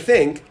he's going to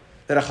think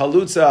that a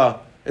chalitza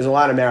is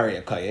allowed to marry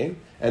a kohen,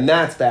 and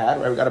that's bad,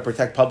 right? We've got to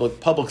protect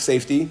public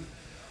safety,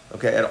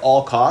 okay, at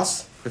all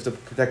costs. We have to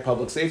protect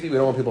public safety. We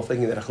don't want people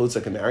thinking that a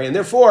chalitza can marry. And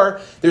therefore,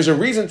 there's a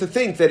reason to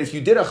think that if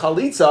you did a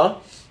chalitza,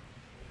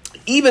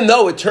 even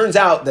though it turns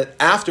out that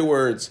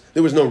afterwards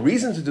there was no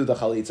reason to do the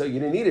chalitza, you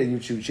didn't need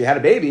it, she had a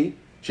baby,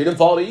 she didn't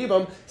fall to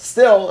Yibam,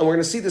 still, and we're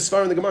going to see this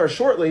far in the Gemara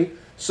shortly,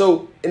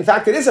 so in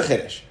fact it is a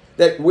chiddush,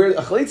 that where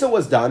a chalitza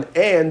was done,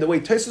 and the way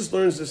Tosfos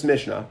learns this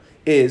Mishnah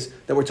is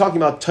that we're talking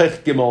about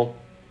Teich Gimel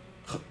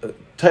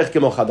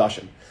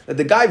Chadashim, that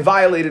the guy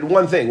violated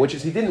one thing, which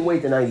is he didn't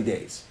wait the 90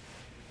 days.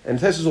 And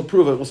Tosfos will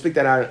prove it, we'll speak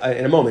that out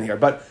in a moment here,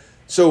 but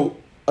so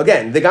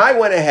again, the guy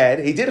went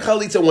ahead, he did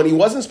chalitza when he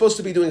wasn't supposed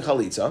to be doing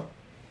chalitza,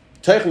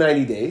 Teich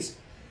 90 days,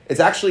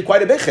 it's actually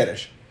quite a big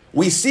chiddush.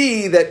 We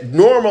see that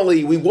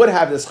normally we would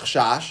have this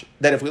chashash,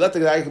 that if we let the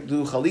guy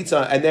do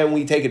chalitza and then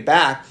we take it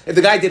back, if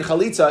the guy did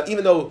chalitza,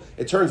 even though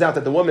it turns out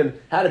that the woman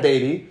had a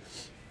baby,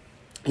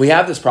 we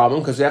have this problem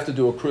because we have to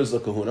do a kruz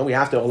l'kahuna, we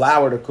have to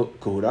allow her to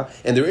kahuna,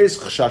 and there is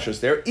chashashos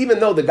there, even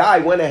though the guy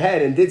went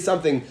ahead and did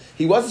something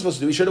he wasn't supposed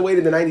to do, he should have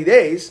waited the 90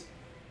 days,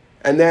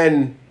 and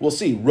then we'll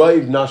see,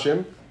 roiv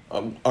nashim,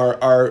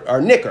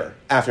 are nicker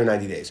after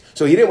 90 days.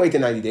 So he didn't wait the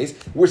 90 days.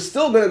 We're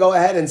still going to go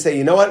ahead and say,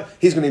 you know what?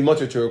 He's going to be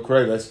mutter to her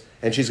krevis,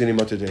 and she's going to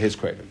be mutter to his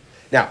krevim.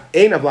 Now,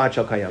 ein avlad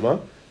shel kayama.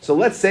 So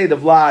let's say the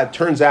vlad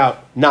turns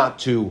out not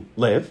to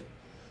live.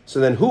 So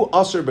then, who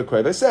asur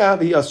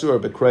b'krevis? He asur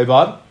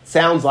b'krevad.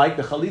 Sounds like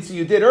the chalitza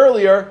you did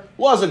earlier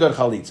was a good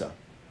chalitza.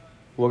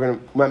 We're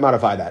going to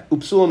modify that.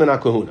 Upsulam and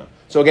akahuna.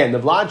 So again, the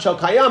vlad shel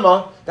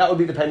kayama, that would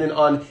be dependent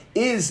on,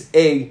 is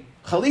a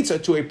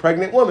chalitza to a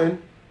pregnant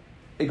woman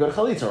a good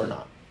chalitza or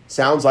not?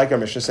 Sounds like our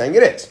Mishnah saying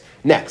it is.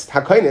 Next,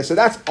 hakoinis, so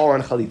that's all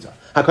on chalitza.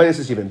 Hakoinis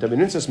is yivimta,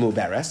 v'ninsas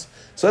mu'beres.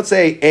 So let's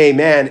say a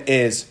man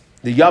the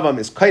yavam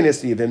is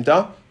koinis, the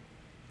yivimta.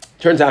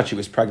 Turns out she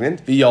was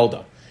pregnant,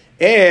 v'yolda.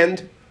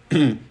 And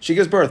she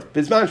gives birth.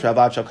 Bizman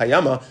sh'avad shal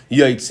kayama,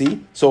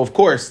 yoitzi. So of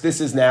course,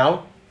 this is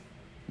now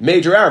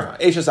major erva.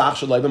 Eishes ach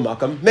shaloi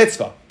b'makam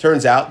mitzvah.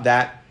 Turns out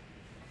that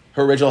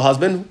her original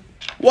husband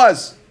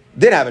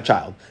did have a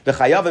child. The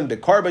chayavim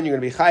bekarban, you're going to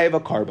be chayav a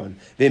karban.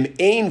 Vim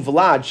ein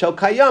vlad shel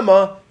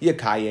kayama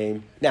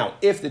yakayim. Now,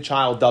 if the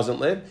child doesn't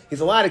live, he's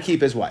allowed to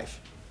keep his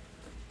wife.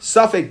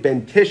 Suffolk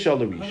ben tisha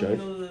l'risha. How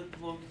do we know that it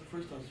belongs to the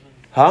first husband?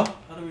 Huh?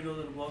 How do we know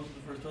that it belongs to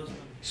the first husband?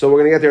 So we're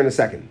going to get there in a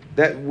second.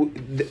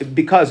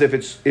 Because if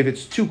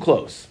it's too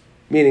close,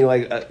 meaning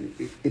like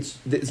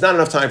it's not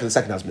enough time for the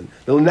second husband.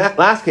 The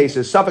last case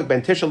is Suffolk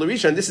ben tisha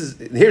l'risha,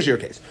 and here's your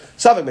case.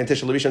 Suffolk ben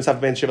tisha l'risha and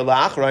Suffolk ben shiva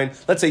la'achrain.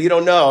 Let's say you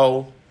don't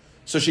know.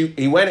 So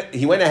he went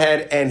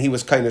ahead and he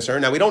was kindness her.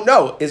 Now we don't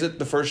know, is it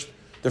the first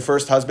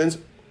husband's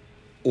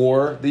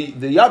or the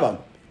yavam?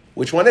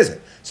 Which one is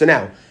it? So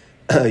now,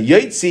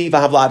 Yaitzi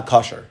v'havlad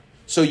kasher.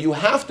 So you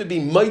have to be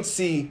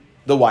Maitzi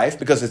the wife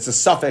because it's a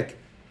Suffolk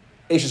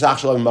Eishes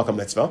ach shaloi b'makam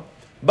mitzvah.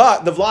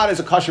 But the vlad is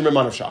a kasher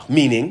mimanav shach,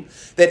 meaning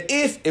that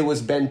if it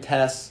was ben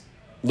tes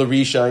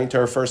l'rishain to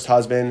her first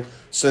husband,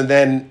 so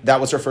then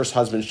that was her first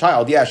husband's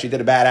child. Yeah, she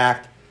did a bad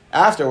act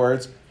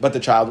afterwards, but the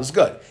child was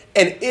good.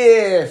 And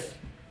if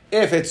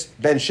it's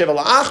ben shiva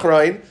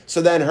la'achroin,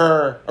 so then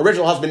her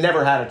original husband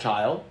never had a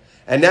child,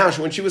 and now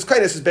when she was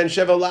kindness is ben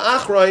shiva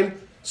la'achroin,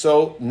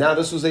 So now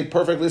this is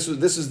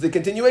the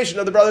continuation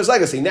of the brother's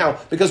legacy. Now,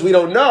 because we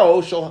don't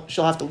know,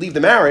 she'll have to leave the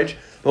marriage,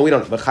 but we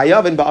don't know. But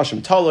chayavin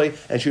ba'asham taloi,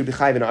 and she would be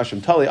chayav in asham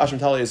taloi. Asham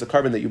taloi is a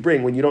carbon that you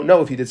bring when you don't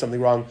know if you did something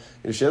wrong.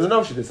 And she doesn't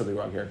know if she did something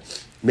wrong here.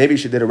 Maybe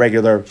she did a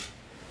regular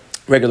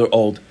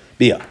old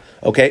bia.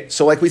 Okay,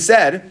 so like we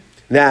said,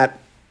 that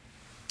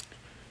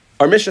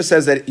our Mishnah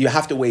says that you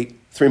have to wait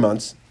 3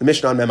 months. The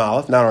Mishnah on Mem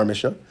Aleph, not our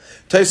Mishnah.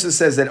 Tosfos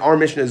says that our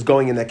Mishnah is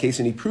going in that case,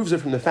 and he proves it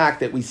from the fact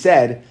that we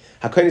said,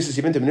 okay, we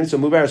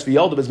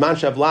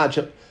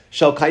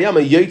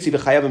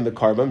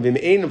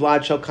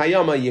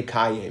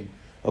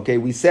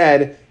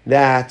said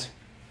that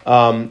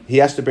he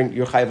has to bring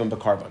your chayavim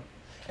b'karban.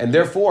 And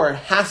therefore, it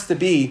has to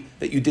be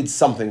that you did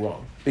something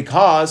wrong.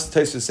 Because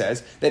Tosfos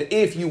says that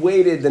if you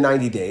waited the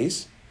 90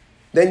 days,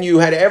 then you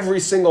had every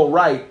single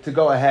right to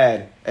go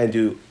ahead and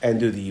do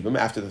the Yibam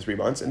after the 3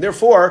 months. And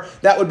therefore,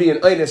 that would be an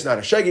Einus, not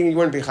a Sheging. You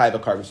wouldn't be Chayav a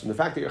Karban. So the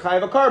fact that you're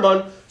Chayav a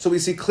Karban, so we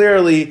see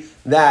clearly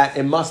that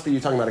it must be, you're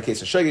talking about a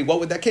case of Sheging. What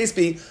would that case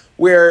be?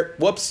 Where,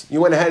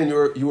 you went ahead and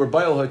you were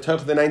Baal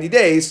took the 90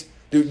 days,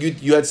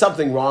 you had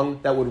something wrong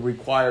that would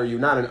require you,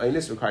 not an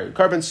Einus, require a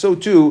Karban. So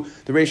too,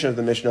 the ration of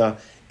the Mishnah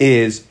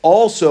is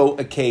also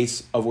a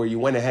case of where you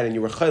went ahead and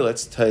you were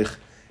Chayletz Teich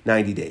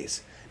 90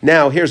 days.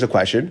 Now, here's a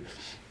question.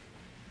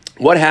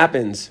 What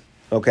happens,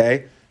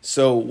 okay?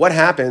 So what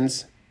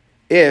happens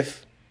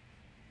if,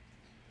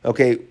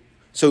 okay,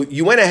 so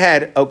you went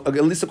ahead,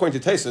 at least according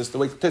to Tosfos, the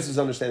way Tosfos is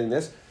understanding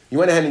this, you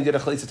went ahead and did a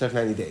chalitza for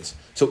 90 days.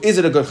 So is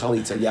it a good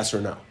chalitza, yes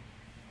or no?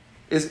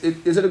 Is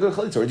it a good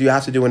chalitza, or do you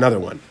have to do another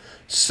one?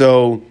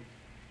 So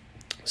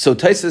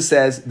Tosfos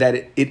says that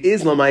it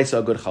is lamaisa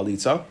a good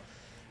chalitza,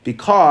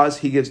 because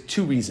he gives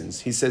 2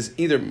 reasons. He says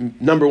either,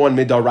 number 1,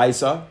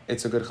 midaraisa,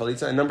 it's a good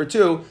chalitza, and number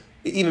 2,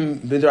 even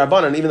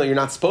b'd'Rabbanan, even though you're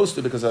not supposed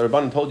to, because the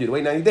Rabbanan told you to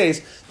wait 90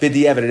 days,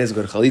 b'di'evet, it is a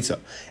good chalitza.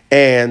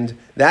 And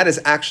that is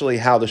actually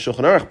how the Shulchan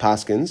Aruch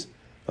paskins,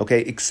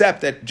 okay,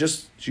 except that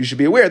just, you should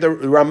be aware, the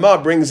Ramah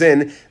brings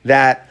in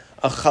that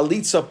a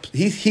chalitza,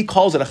 he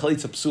calls it a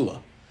chalitza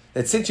psula.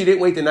 That since you didn't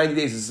wait the 90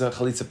 days, it's a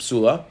chalitza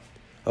psula,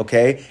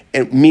 okay,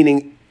 and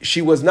meaning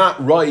she was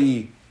not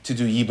roi to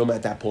do yibam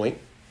at that point.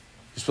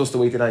 You're supposed to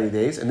wait the 90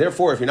 days, and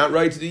therefore, if you're not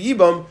right to do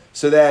yibam,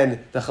 so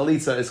then the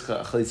chalitza is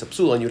chalitza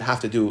psula, and you'd have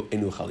to do a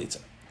new chalitza.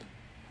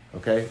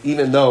 Okay,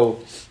 even though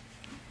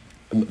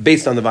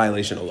based on the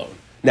violation alone.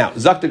 Now,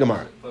 zak the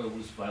Gemara. But it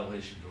was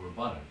violation to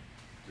Rabbanan.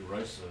 The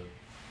Raisa,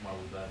 why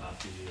would that not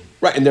be?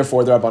 Right, and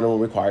therefore the Rabbanan will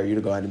require you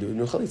to go ahead and do a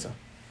new chalitza.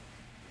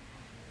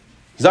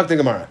 Zak the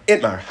Gemara.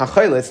 Itmar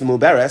hachayletz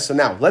muberes. So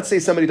now, let's say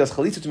somebody does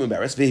chalitza to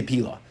muberes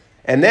vehipila,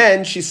 and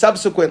then she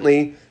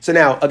subsequently. So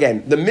now,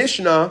 again, the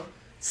Mishnah.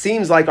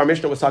 Seems like our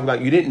Mishnah was talking about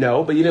you didn't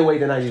know, but you didn't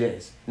wait the 90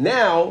 days.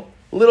 Now,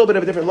 a little bit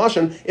of a different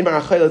lashon. In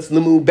Marachayletz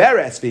lemu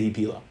beres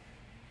vehipila.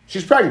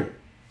 She's pregnant.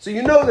 So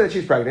you know that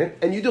she's pregnant,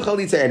 and you do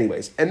chalitza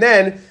anyways. And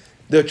then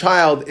the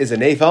child is a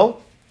nefel,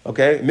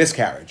 okay,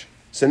 miscarriage.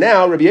 So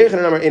now, Rabbi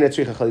Yochanan Amar ina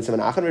tzricha chalitza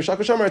menachin, Rish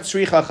Lakish Amar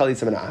tzricha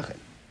chalitza menachin.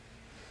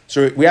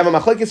 So we have a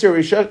machlekes here,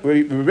 Rabbi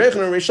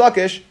Yochanan and Rish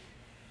Lakish.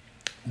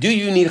 Do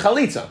you need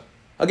chalitza?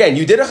 Again,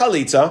 you did a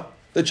chalitza.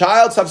 The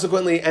child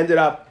subsequently ended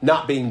up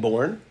not being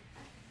born.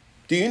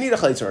 Do you need a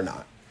chalitza or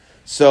not?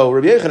 So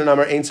Rabbi Yochanan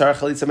Amar ein tzarich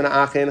chalitza min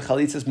ha'achin,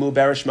 chalitzas mu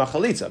beresh ma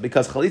chalitza,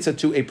 because chalitza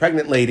to a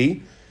pregnant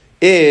lady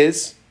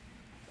is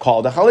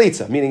called a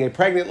chalitza, meaning a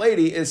pregnant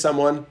lady is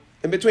someone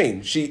in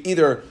between. She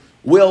either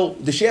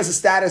she has a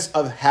status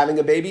of having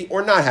a baby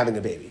or not having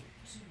a baby.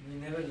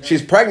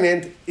 She's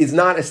pregnant is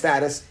not a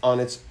status on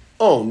its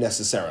own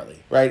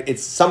necessarily, right?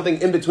 It's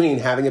something in between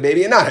having a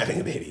baby and not having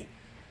a baby.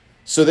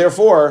 So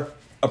therefore,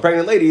 a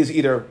pregnant lady is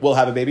either will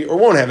have a baby or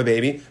won't have a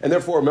baby, and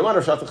therefore,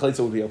 Memad Shat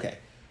Chalitza would be okay.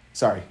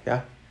 Sorry,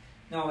 yeah?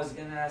 No, I was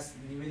going to ask,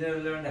 we never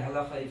learn the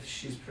halacha if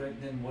she's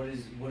pregnant, what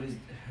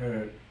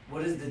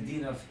is the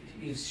din of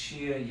if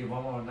she a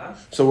Yavama or not?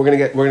 So we're gonna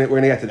get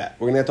to that.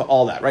 We're gonna get to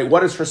all that, right?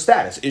 What is her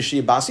status? Is she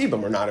a Bas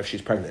Yibam or not if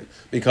she's pregnant?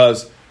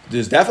 Because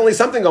there's definitely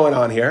something going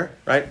on here,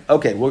 right?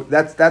 Okay, well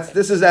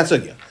this is that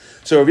sugya.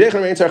 So Rabbi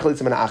Yochanan reigns our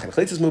chalitza min ha'achin.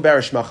 Chalitza is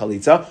muberesh ma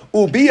chalitza,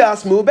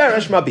 ubias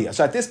muberesh ma bia.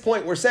 So at this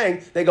point, we're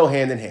saying they go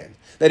hand in hand.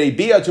 That a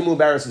bia to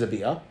muberesh is a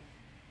bia.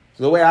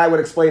 So the way I would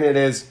explain it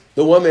is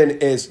the woman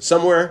is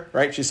somewhere,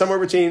 right? She's somewhere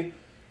between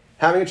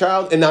having a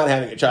child and not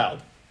having a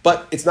child.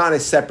 But it's not a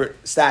separate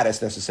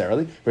status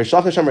necessarily. Rish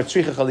Lakish amar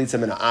tzricha chalitza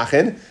min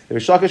ha'achin.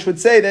 Rish Lakish would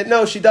say that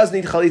no, she does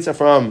need chalitza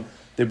from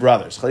the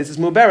brothers. Chalitza is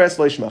muberesh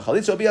lo yishma.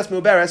 Chalitza ubias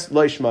muberesh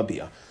lo yishma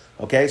bia.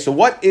 Okay, so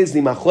what is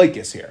the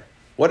machlokes here?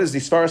 What is the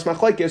Svaras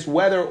Machlekes,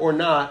 whether or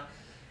not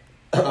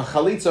a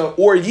chalitza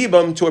or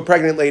yibam to a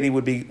pregnant lady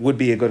would be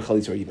a good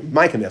chalitza or yibam?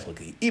 Ma'ikam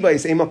eflaki. Iba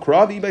is a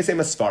makrav, iba is a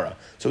svara.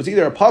 So it's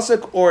either a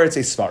pasuk or it's a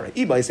svara.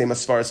 Iba is a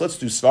svara. So let's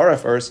do svara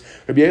first.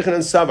 Rabbi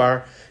Yochanan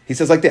Savar, he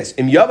says like this: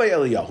 Im yavai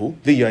Eliyahu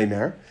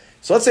v'yomer.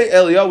 So let's say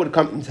Eliyahu would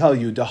come and tell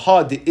you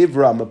dahad the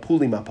ivra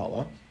mapuli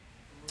mapala,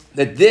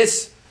 that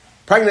this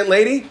pregnant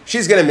lady,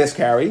 she's going to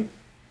miscarry.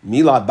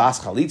 Milad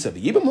bas chalitza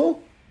v'yibamu.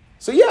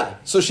 So yeah,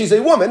 so she's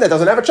a woman that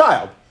doesn't have a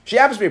child. She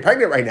happens to be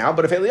pregnant right now,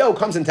 but if Eliyahu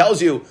comes and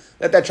tells you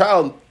that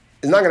child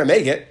is not going to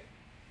make it,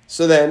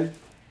 so then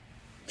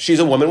she's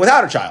a woman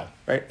without a child,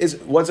 right?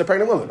 What's a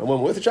pregnant woman? A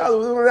woman with a child or a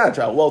woman without a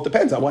child? Well, it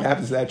depends on what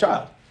happens to that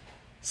child.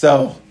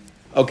 So,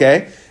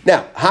 okay.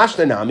 Now,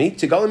 Hashtanami,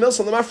 Tigal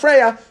Milsa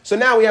Lamafreya. So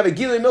now we have a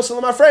Gili Milsa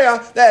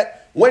Lamafreya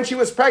that when she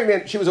was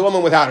pregnant, she was a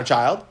woman without a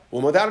child. A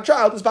woman without a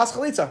child is Bas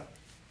Chalitza.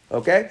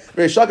 Okay?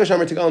 Now,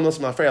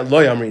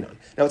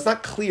 it's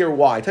not clear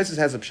why. Taisus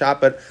has a pshat,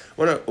 but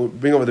I want to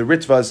bring over the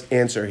Ritva's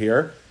answer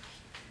here.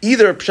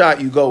 Either pshat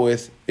you go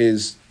with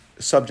is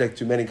subject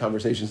to many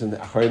conversations in the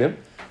Achronim,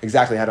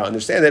 exactly how to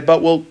understand it,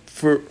 but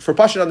for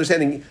Pashut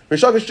understanding,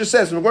 Rish Lakish just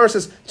says, when the Gemara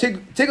says,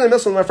 Tigli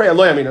Milsa Lamafreya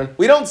lo yaminon,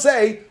 we don't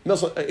say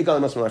Igal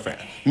Milsa Lamafreya.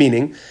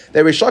 Meaning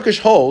that Rish Lakish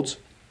holds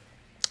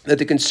that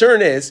the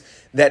concern is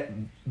that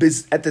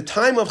at the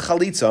time of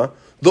Chalitza,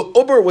 the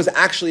Uber was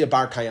actually a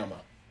Bar Kayama.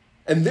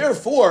 And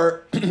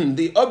therefore,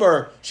 the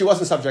Uber, she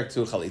wasn't subject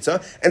to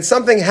Chalitza, and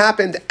something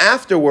happened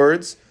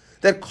afterwards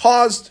that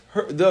caused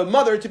the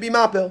mother to be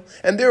Mapil.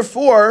 And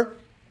therefore,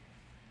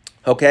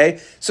 okay,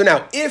 so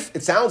now if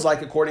it sounds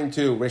like, according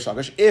to Reish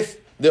Lakish, if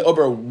the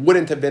Uber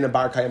wouldn't have been a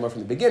Bar Kayama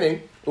from the beginning,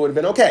 it would have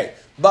been okay.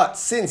 But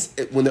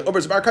when the Uber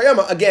is a Bar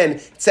Kayama, again,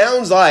 it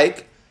sounds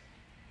like,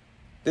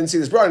 didn't see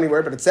this brought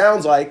anywhere, but it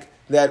sounds like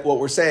that what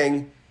we're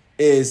saying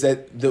is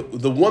that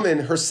the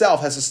woman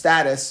herself has a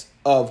status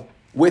of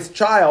with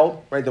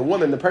child, right?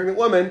 The pregnant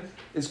woman,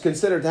 is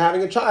considered to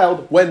having a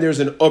child when there's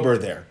an Uber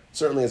there,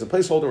 certainly as a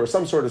placeholder or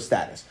some sort of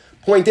status.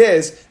 Point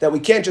is that we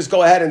can't just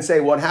go ahead and say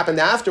what happened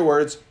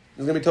afterwards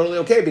is going to be totally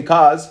okay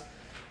because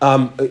is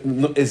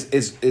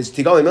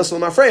Tigali Milsa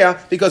Lamafreya,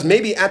 because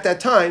maybe at that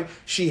time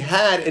she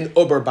had an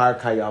Uber Bar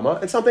Kayama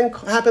and something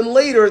happened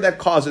later that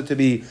caused it to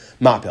be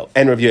Mapil.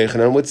 And Rav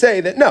Yochanan would say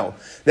that no,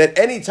 that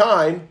any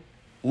time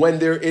when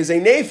there is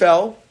a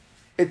Nefel,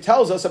 it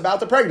tells us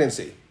about the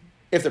pregnancy.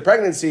 If the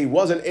pregnancy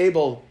wasn't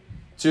able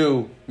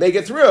to make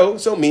it through,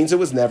 so it means it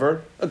was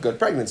never a good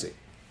pregnancy.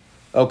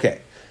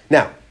 Okay.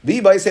 Now,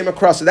 V'Baisei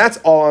Makra, so that's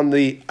all on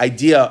the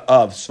idea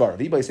of Svara.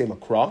 V'Baisei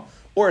Makra,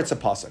 or it's a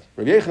pasuk.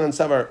 Rav Yochanan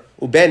Savar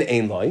Uben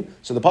Ein Loi.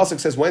 So the pasuk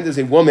says, when does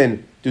a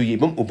woman do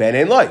Yibum? Uben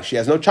Ein Loi. She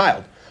has no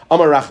child.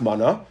 Amar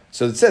Rachmana.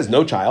 So it says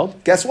no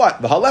child. Guess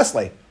what?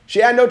 V'Halesle. She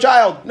had no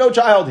child. No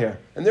child here.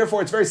 And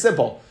therefore it's very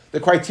simple. The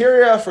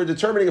criteria for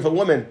determining if a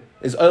woman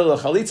is Oil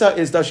Chalitza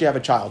is, does she have a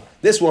child?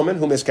 This woman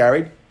who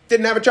miscarried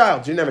didn't have a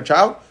child. She didn't have a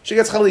child. She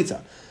gets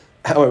Chalitza.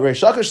 However,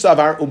 Reish Lakish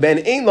Savar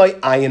Uben Ein Loi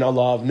Ayin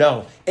Alav.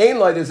 No, Ein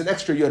Loi, there's an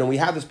extra yud, and we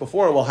had this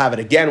before, and we'll have it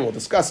again. And we'll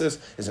discuss this.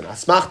 Is an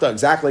asmachta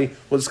exactly?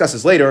 We'll discuss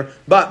this later.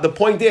 But the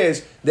point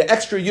is, the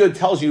extra yud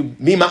tells you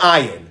Mima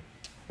Ayin.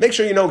 Make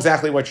sure you know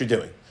exactly what you're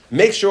doing.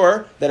 Make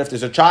sure that if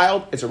there's a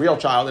child, it's a real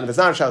child, and if it's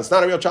not a child, it's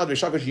not a real child.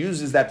 Reish Lakish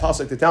uses that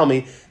pasuk to tell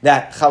me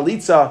that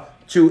Chalitza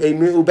to a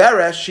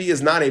Mi'uberesh, she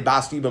is not a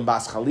Bas Yibam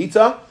Bas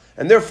Chalitza,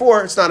 and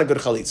therefore it's not a good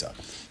Chalitza.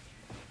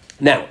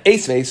 Now,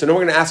 Esvei, so now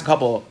we're going to ask a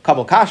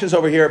couple kashas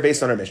over here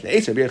based on our Mishnah.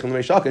 Esvei, Rabbi Yochanan,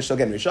 Reish Lakish. So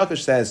again, Reish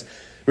Lakish says,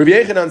 Rabbi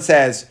Yochanan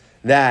says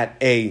that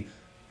a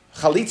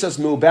Chalitzas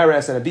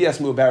Mu'beres and a Bias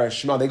Mu'beres,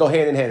 Shema, they go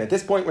hand in hand. At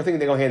this point, we're thinking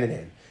they go hand in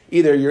hand.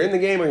 Either you're in the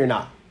game or you're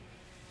not.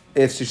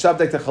 If you're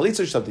subject to Chalitza,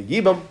 you're subject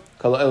to Yibam.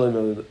 The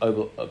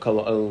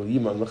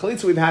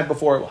Chalitza we've had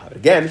before, we'll have it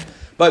again.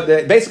 But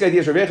the basic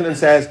idea is Rabbi Yochanan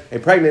says a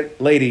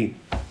pregnant lady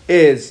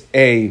is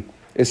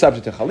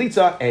subject to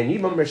Chalitza, and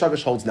Yibam Reish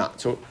Lakish holds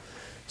not.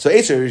 So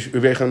let's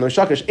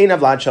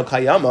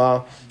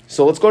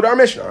go to our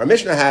Mishnah. Our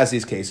Mishnah has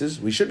these cases.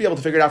 We should be able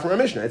to figure it out from our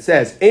Mishnah. It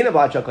says,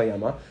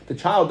 the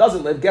child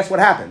doesn't live. Guess what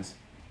happens?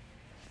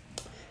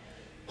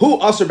 Who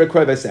asur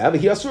b'krev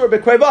he asur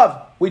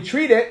b'krevav. We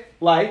treat it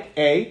like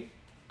a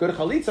good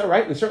chalitza,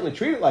 right? We certainly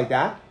treat it like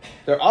that.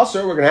 They're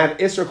asur. We're going to have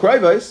isur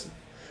krevos.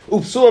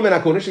 Upsulam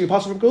and akuna should be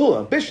possible from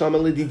kahula. Bishlam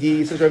and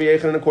lididi says Rabbi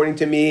Yochanan. According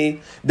to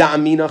me,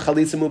 da'amina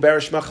chalitza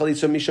muberish ma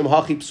chalitza misham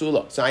hachi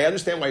psula. So I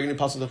understand why you're going to be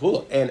possible to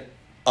kahula and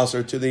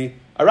usher to the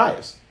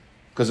arayos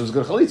because it was a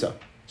good chalitza.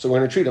 So we're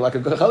going to treat it like a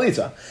good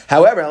chalitza.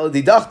 However, but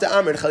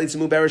according to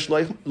Reish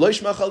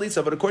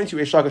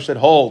Lakish that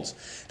holds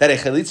that a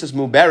chalitza's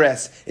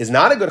muberes is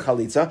not a good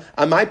chalitza,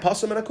 amai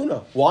pasum and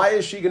akuna. Why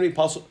is she going to be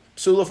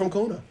psula from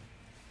kuna?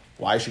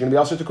 Why is she going to be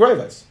usher to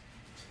krevas?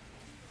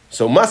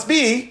 So must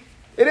be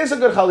it is a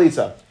good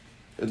chalitza.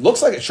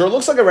 It sure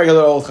looks like a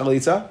regular old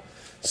chalitza.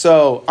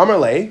 So Amar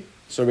Lei.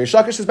 So Reish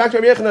Lakish says back to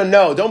Rabbi Yochanan,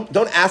 no,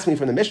 don't ask me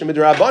from the Mishnah,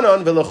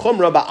 midrabanan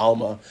v'lechumra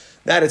ba'alma,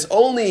 that it's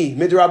only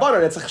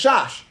midrabanan, it's a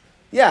chashash.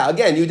 Yeah,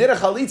 again, you did a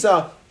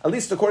chalitza, at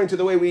least according to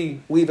the way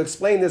we've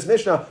explained this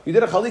Mishnah, you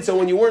did a chalitza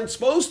when you weren't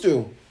supposed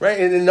to, right?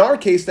 And in our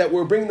case, that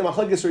we're bringing the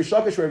machlekes Reish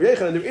Lakish and Rabbi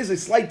Yochanan, there is a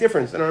slight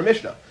difference in our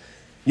Mishnah.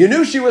 You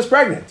knew she was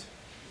pregnant.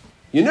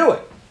 You knew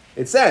it.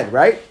 It said,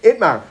 right?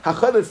 Itmar,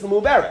 hachalitz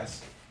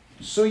l'muberes.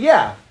 So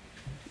yeah,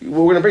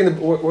 we're going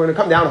to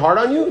come down hard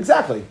on you?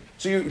 Exactly.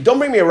 So you don't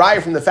bring me a raya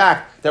from the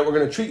fact that we're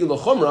going to treat you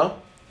l'chumra.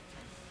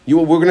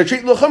 We're going to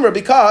treat you l'chumra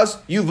because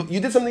you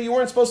did something you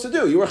weren't supposed to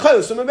do. You were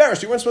chayus, so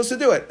embarrassed. You weren't supposed to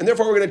do it. And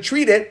therefore we're going to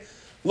treat it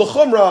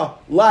l'chumra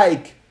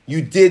like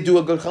you did do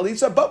a good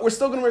chalitza, but we're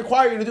still going to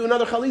require you to do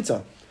another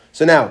chalitza.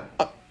 So now,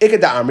 ikeda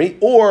amri,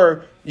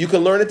 or you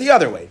can learn it the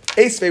other way.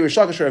 Eisvei Reish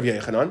Lakish or Rav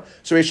Yochanan.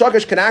 So Reish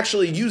Lakish can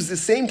actually use the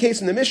same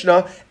case in the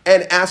Mishnah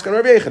and ask on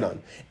Rav Yochanan.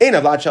 Ein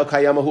avlad shel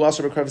kayama hu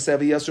asur b'kroiv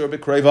sevi asur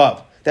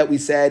b'kroivav. That we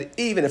said,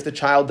 even if the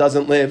child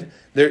doesn't live,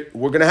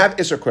 we're going to have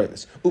Isser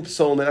Kroivis. Oops,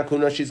 Solomon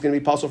Akuna, she's going to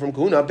be possible from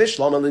Kuna,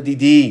 Bishlama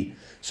Lididi.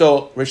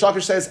 So Reish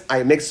Lakish says,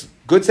 it makes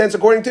good sense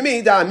according to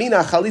me, that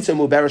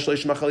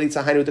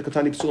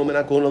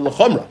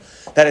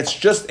it's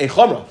just a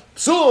chumrah.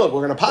 Psul,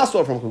 we're going to pass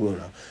over from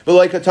Kuna.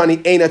 But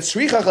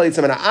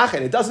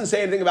it doesn't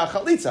say anything about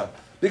chalitza.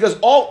 Because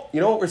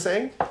you know what we're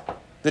saying?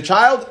 The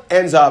child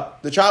ends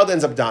up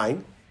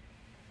dying.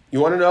 You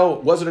want to know,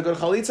 was it a good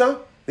chalitza?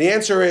 The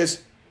answer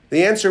is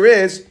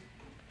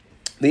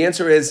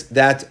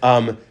that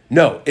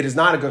no, it is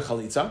not a good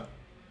chalitza.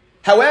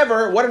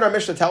 However, what did our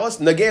Mishnah tell us?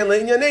 Nagei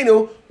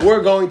le'inyanenu,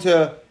 we're going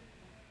to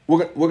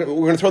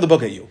throw the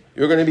book at you.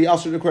 You're going to be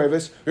asur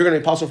dekrevis. You're going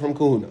to be pasul from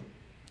kahuna.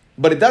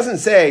 But it doesn't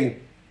say.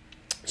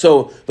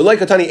 So v'lo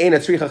katani eina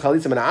tzricha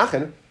chalitza min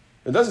ha'achen.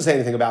 It doesn't say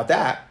anything about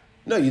that.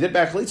 No, you did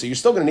bad chalitza. You're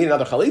still going to need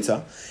another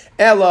chalitza.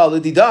 Ela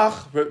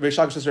l'didach Reish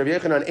Lakish says Rav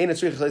Yochanan eina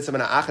tzricha chalitza min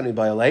ha'achen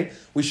b'yalei.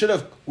 We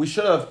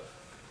should have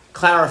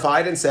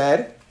clarified and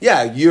said,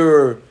 yeah,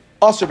 you're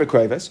asur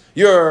b'krevis.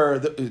 You're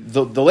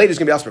the lady's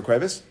going to be asur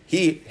b'krevis.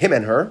 Him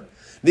and her.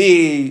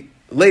 The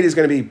lady's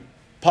going to be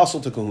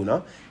pasul to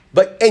kahuna.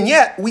 And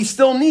yet we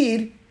still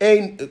need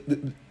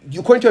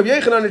according to Rav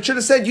Yochanan, it should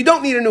have said you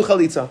don't need a new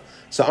chalitza.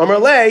 So Amar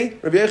Lei,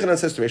 Rav Yochanan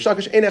says to Reish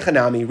Lakish, eina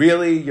chanami.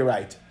 Really, you're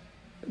right.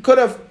 It could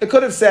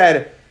have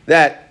said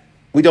that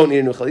we don't need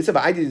a new chalitza,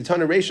 but I did the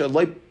Tana Reisha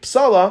loy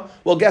psala.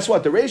 Well, guess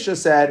what? The Reisha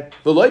said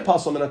v'loy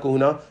pasal min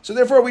kahuna. So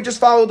therefore, we just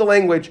follow the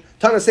language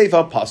Tana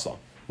Seifa pasal.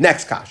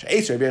 Next kasha.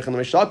 Eisur Rav Yochanan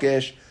Reish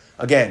Lakish.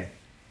 Again,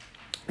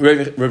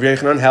 Rav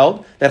Yochanan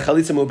held that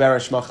chalitza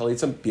muberes shma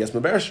chalitza bias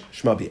muberes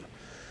shma bia.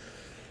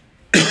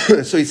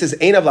 So he says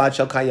ein avlad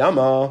shel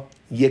kayama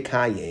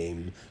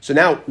yekayim. So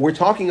now we're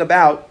talking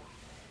about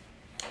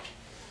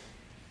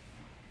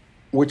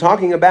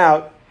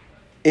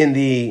in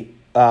the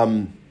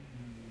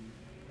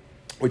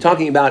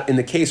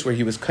case where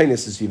he was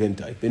kindness is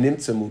yivimtai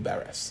benimtza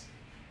muberes.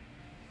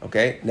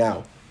 Okay,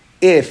 now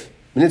if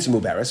benimtza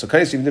muberes, so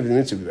kindness yivimtai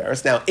benimtza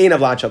muberes. Now ein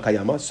avlad shel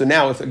kayama. So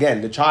now if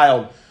again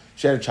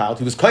she had a child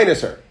who was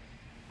kindness her,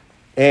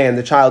 and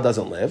the child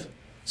doesn't live,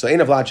 so ein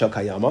avlad shel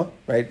kayama,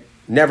 right?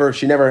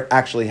 She never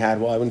actually had,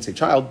 well, I wouldn't say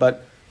child,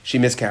 but she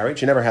miscarried.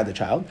 She never had the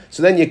child.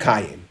 So then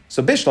Yekayim.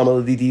 So Bishlam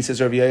al-Didi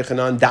says Rav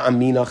Yochanan,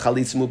 Da'amina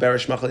chalitz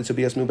muberesh machalitz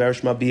bias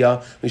muberesh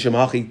mabia misham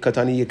hachi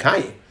katani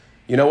Yekayim.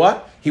 You know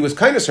what? He was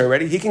kindness her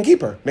already. He can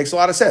keep her. Makes a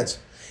lot of sense.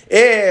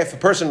 If a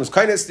person was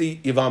kindness the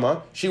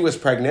Yivama, she was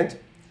pregnant,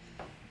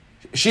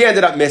 she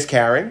ended up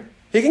miscarrying,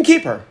 he can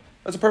keep her.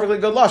 That's a perfectly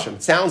good lashon.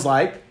 It sounds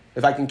like,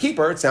 if I can keep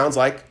her, it sounds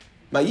like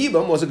my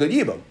Yibam was a good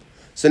Yibam.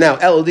 So now,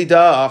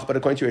 Elodidach, but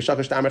according to Reish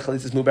Lakish, Ta'amar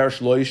Chalitz is Muberish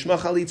Loishma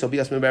Chalitza,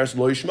 Bias Muberish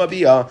Loishma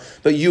Bia.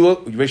 But you,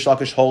 Reish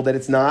Lakish, hold that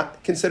it's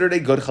not considered a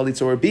good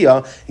Chalitza or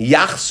Bia.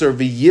 Yachser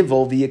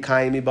v'yivol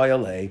v'yakayim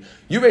bayalei.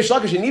 You, Reish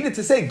Lakish, you needed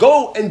to say,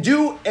 go and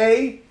do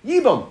a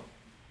Yibam.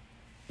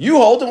 You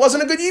hold it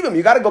wasn't a good Yibam.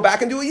 You got to go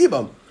back and do a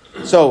Yibam.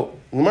 So,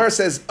 Gemara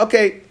says,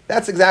 okay,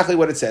 that's exactly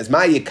what it says. Ma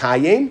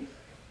Yikayim.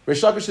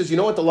 Reish Lakish says, you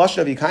know what the lashon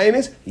of Yikayim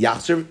is?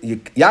 Yachser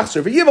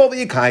v'yivol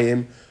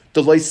v'yakayim.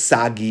 Deloy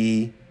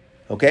Sagi.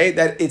 Okay,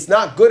 that it's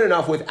not good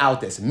enough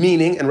without this.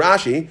 Meaning, and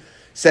Rashi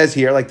says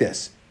here like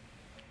this,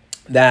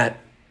 that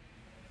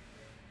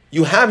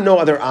you have no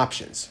other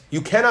options. You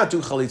cannot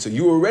do chalitza.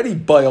 You already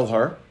boil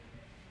her.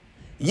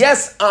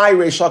 Yes, I,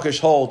 Reish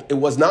Lakish, hold it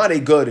was not a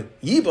good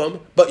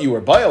yibum, but you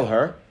were boil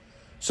her,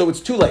 so it's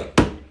too late.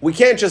 We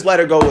can't just let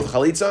her go with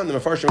chalitza. And the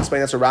Mefarshim explain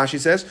that's what Rashi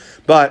says,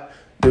 but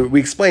we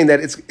explain that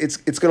it's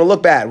going to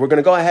look bad. We're going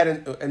to go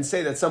ahead and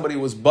say that somebody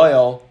was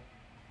boil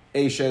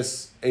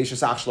Eishes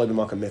Achshalei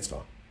b'Makam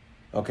Mitzvah.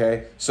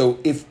 Okay, so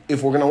if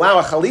we're going to allow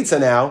a chalitza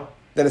now,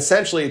 then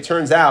essentially it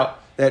turns out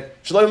that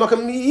Shalom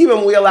Makam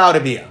Yibam we allow to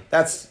be.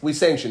 We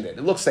sanctioned it.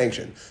 It looks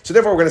sanctioned. So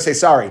therefore we're going to say,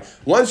 sorry,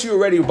 once you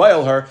already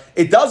boil her,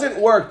 it doesn't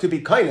work to be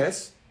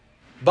kindness,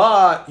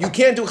 but you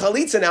can't do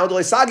chalitza now.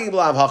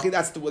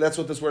 That's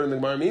what this word in the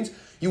Gemara means.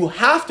 You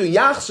have to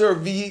yachser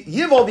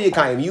v'yivol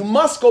v'yakayim. You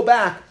must go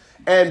back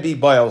and be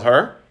boil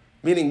her,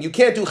 meaning you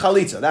can't do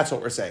chalitza. That's what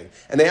we're saying.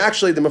 And they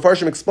actually, the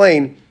Mefarshim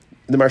explain,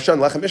 the Marshan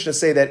Lechem Mishnah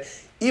say that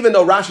even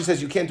though Rashi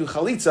says you can't do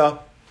chalitza,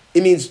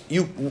 it means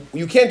you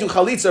can't do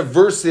chalitza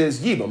versus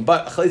yibum,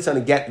 but chalitza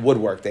and get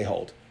woodwork they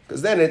hold.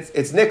 Because then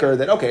it's nicker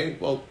that, okay,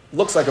 well,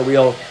 looks like a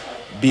real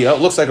bia,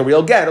 looks like a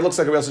real get, it looks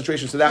like a real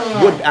situation, so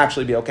that would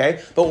actually be okay.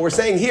 But what we're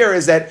saying here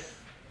is that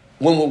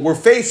when we're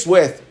faced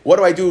with, what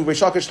do I do?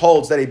 Reish Lakish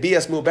holds that a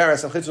bias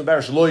muberes and chitz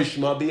muberes lo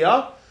yishma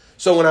bia.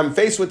 So when I'm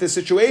faced with this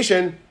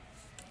situation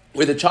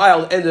where the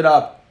child ended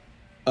up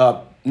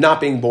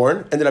not being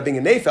born, ended up being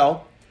a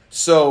nefel,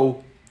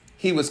 so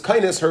he was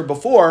kindness her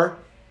before,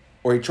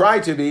 or he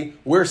tried to be,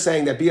 we're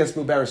saying that bias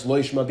muberes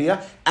lo yishma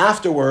bia.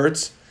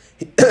 Afterwards,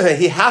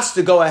 he has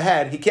to go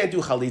ahead, he can't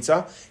do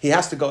chalitza, he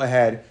has to go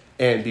ahead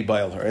and be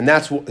boil her. And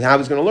that's how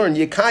he's going to learn.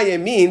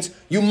 Yekayim means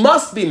you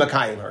must be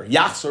makayim her.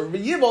 Yachsor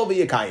v'yivol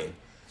v'yekayim.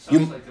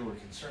 Sounds like they were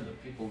concerned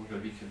that people were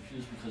going to be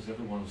confused because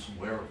everyone was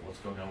aware of what's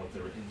going on with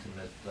their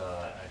intimate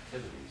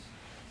activities.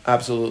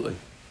 Absolutely.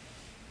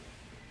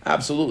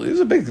 Absolutely. This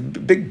is a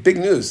big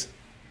news.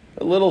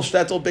 A little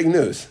shtetl, big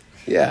news.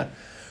 Yeah.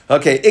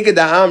 Okay.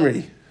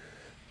 Ikeda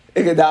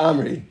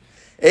Amri.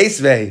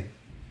 Esvei.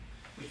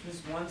 Which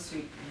means once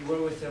you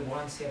were with her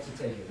once, you have to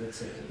take her.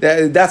 That's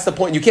it. That's the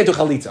point. You can't do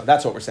chalitza.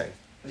 That's what we're saying.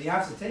 But you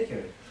have to take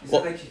her.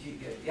 Well, You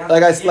have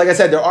like to I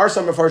said, there are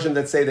some versions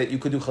that say that you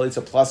could do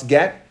chalitza plus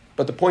get,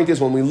 but the point is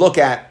when we look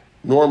at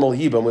normal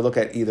yibam, we look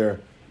at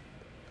either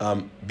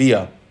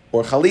bia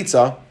or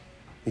chalitza.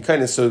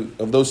 So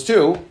of those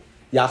two,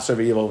 yachzer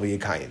v'yivol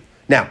v'yikayim.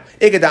 Now,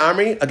 Ikeda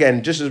Amri,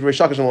 again, just as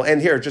Reish Lakish, and we'll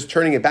end here, just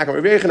turning it back on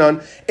Rav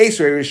Yechanan,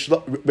 Esrei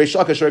Reish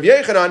Lakish Rav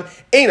Yechanan,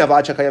 Ein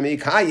avad shakayam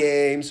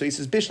yikayim. So he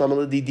says, Bishlam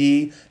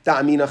aladidi,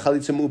 da'amina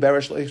chalitza mu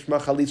beresh loishma,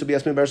 chalitza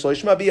bias mu beresh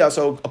loishma bia.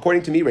 So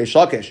according to me, Reish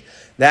Lakish,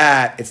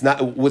 that it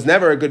was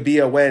never a good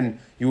bia when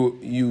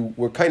you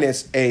were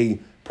kindness a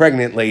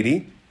pregnant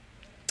lady.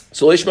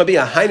 So loishma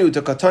bia, hainu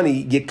to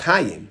katani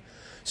yikayim.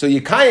 So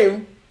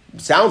yikayim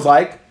sounds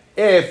like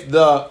if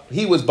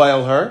he was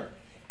bail her,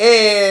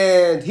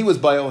 and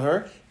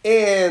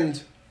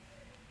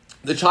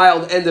the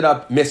child ended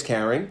up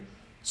miscarrying.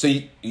 So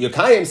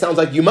Yikayim sounds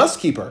like you must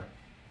keep her.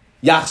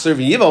 Yachser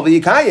v'yival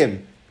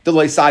v'yikayim.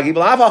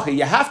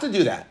 You have to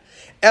do that.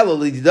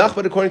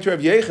 But according to Rav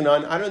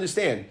Yechanan, I don't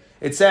understand.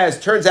 It says,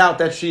 turns out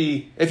that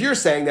if you're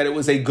saying that it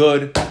was a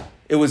good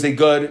bia, it was a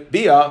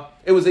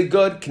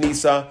good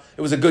knisa,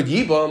 it was a good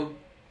yibum,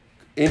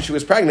 and she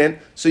was pregnant,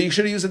 so you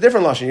should have used a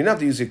different lashon. You didn't have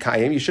to use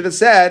Yikayim. You should have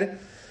said,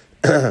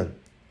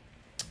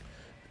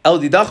 El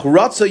didach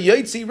ratza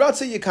yotzi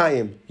ratza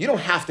yikayim. You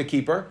don't have to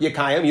keep her.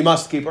 Yikayim, you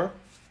must keep her.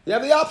 You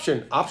have the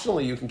option.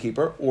 Optionally, you can keep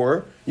her,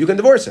 or you can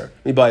divorce her.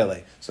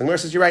 Mibayale. So the Gemara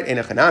says, you're right.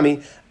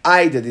 Enechanami.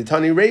 I did the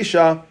tani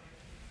reisha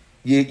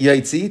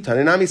yotzi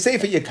taninami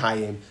seifa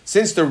yikayim.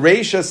 Since the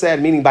reisha said,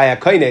 meaning by a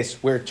kaines,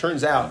 where it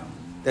turns out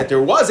that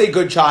there was a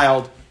good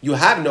child, you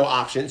have no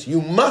options.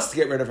 You must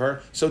get rid of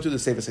her. So too the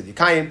seifa said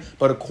yikayim.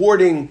 But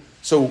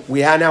so we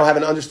now have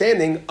an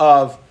understanding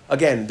of.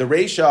 Again, the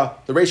Reisha,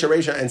 and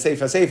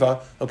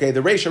Seifa. Okay,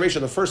 the Reisha,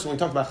 the first one we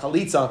talked about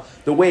Chalitza,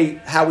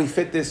 how we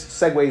fit this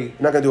segue.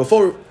 I'm not going to do a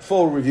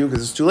full review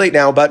because it's too late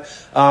now, but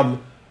how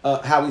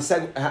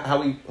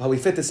we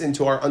fit this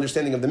into our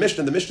understanding of the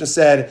Mishnah. The Mishnah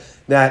said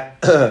that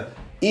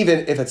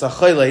even if it's a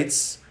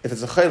Chayleitz,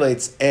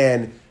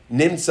 and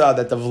Nimtza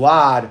that the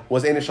Vlad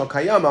was Einishal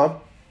Kayama,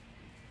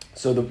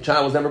 so the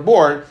child was never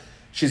born,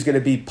 she's going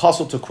to be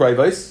puzzled to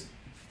Kroivos,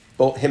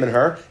 both him and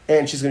her,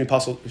 and she's going to be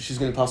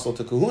puzzled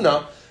to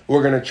Kahuna.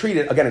 We're going to treat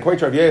it, again, according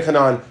to Rav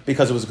Yechanan,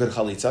 because it was a good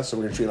chalitza, so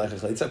we're going to treat it like a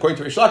chalitza. According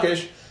to Reish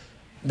Lakish,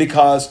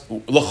 because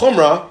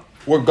l'chumra,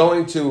 we're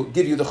going to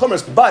give you the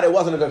chumras, but it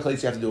wasn't a good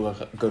chalitza, you have to do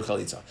a good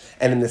chalitza.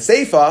 And in the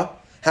seifa,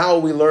 how are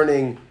we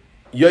learning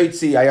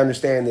yotzi? I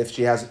understand if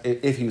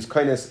he was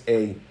kindness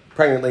a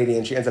pregnant lady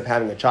and she ends up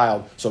having a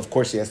child, so of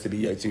course he has to be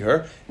yotzi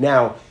her.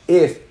 Now,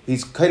 if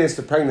he's kindness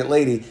the pregnant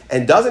lady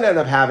and doesn't end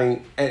up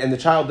having, and the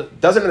child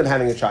doesn't end up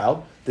having a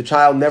child, the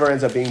child never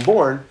ends up being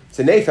born, it's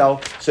a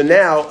nefel. So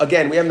now,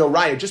 again, we have no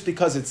raya. Just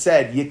because it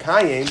said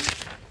Yikayim,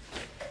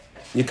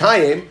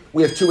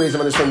 we have two ways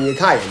of understanding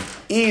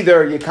Yikayim.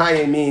 Either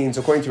Yikayim means,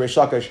 according to Reish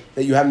Lakish,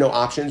 that you have no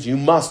options. You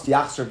must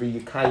Yachzer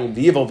v'Yikayim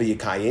v'Yivol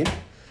v'Yikayim.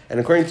 And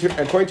according to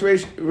Rabbi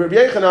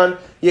Yechanan,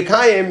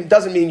 Yikayim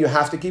doesn't mean you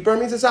have to keep her. It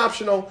means it's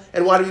optional.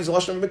 And why do we use the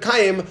lashon of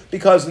Yikayim?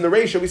 Because in the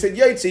ratio we said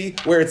Yotzi,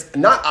 where it's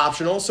not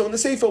optional. So in the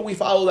Sefer we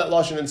follow that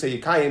lashon and say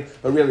Yikayim,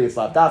 but really it's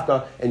Lav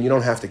Dafka, and you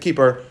don't have to keep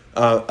her.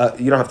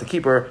 You don't have to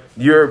keep her.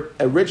 You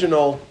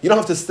don't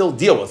have to still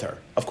deal with her.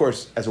 Of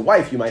course, as a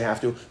wife you might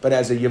have to, but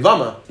as a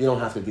Yavama, you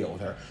don't have to deal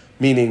with her.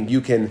 Meaning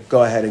you can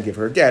go ahead and give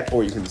her a get,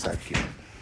 or you can decide to keep her.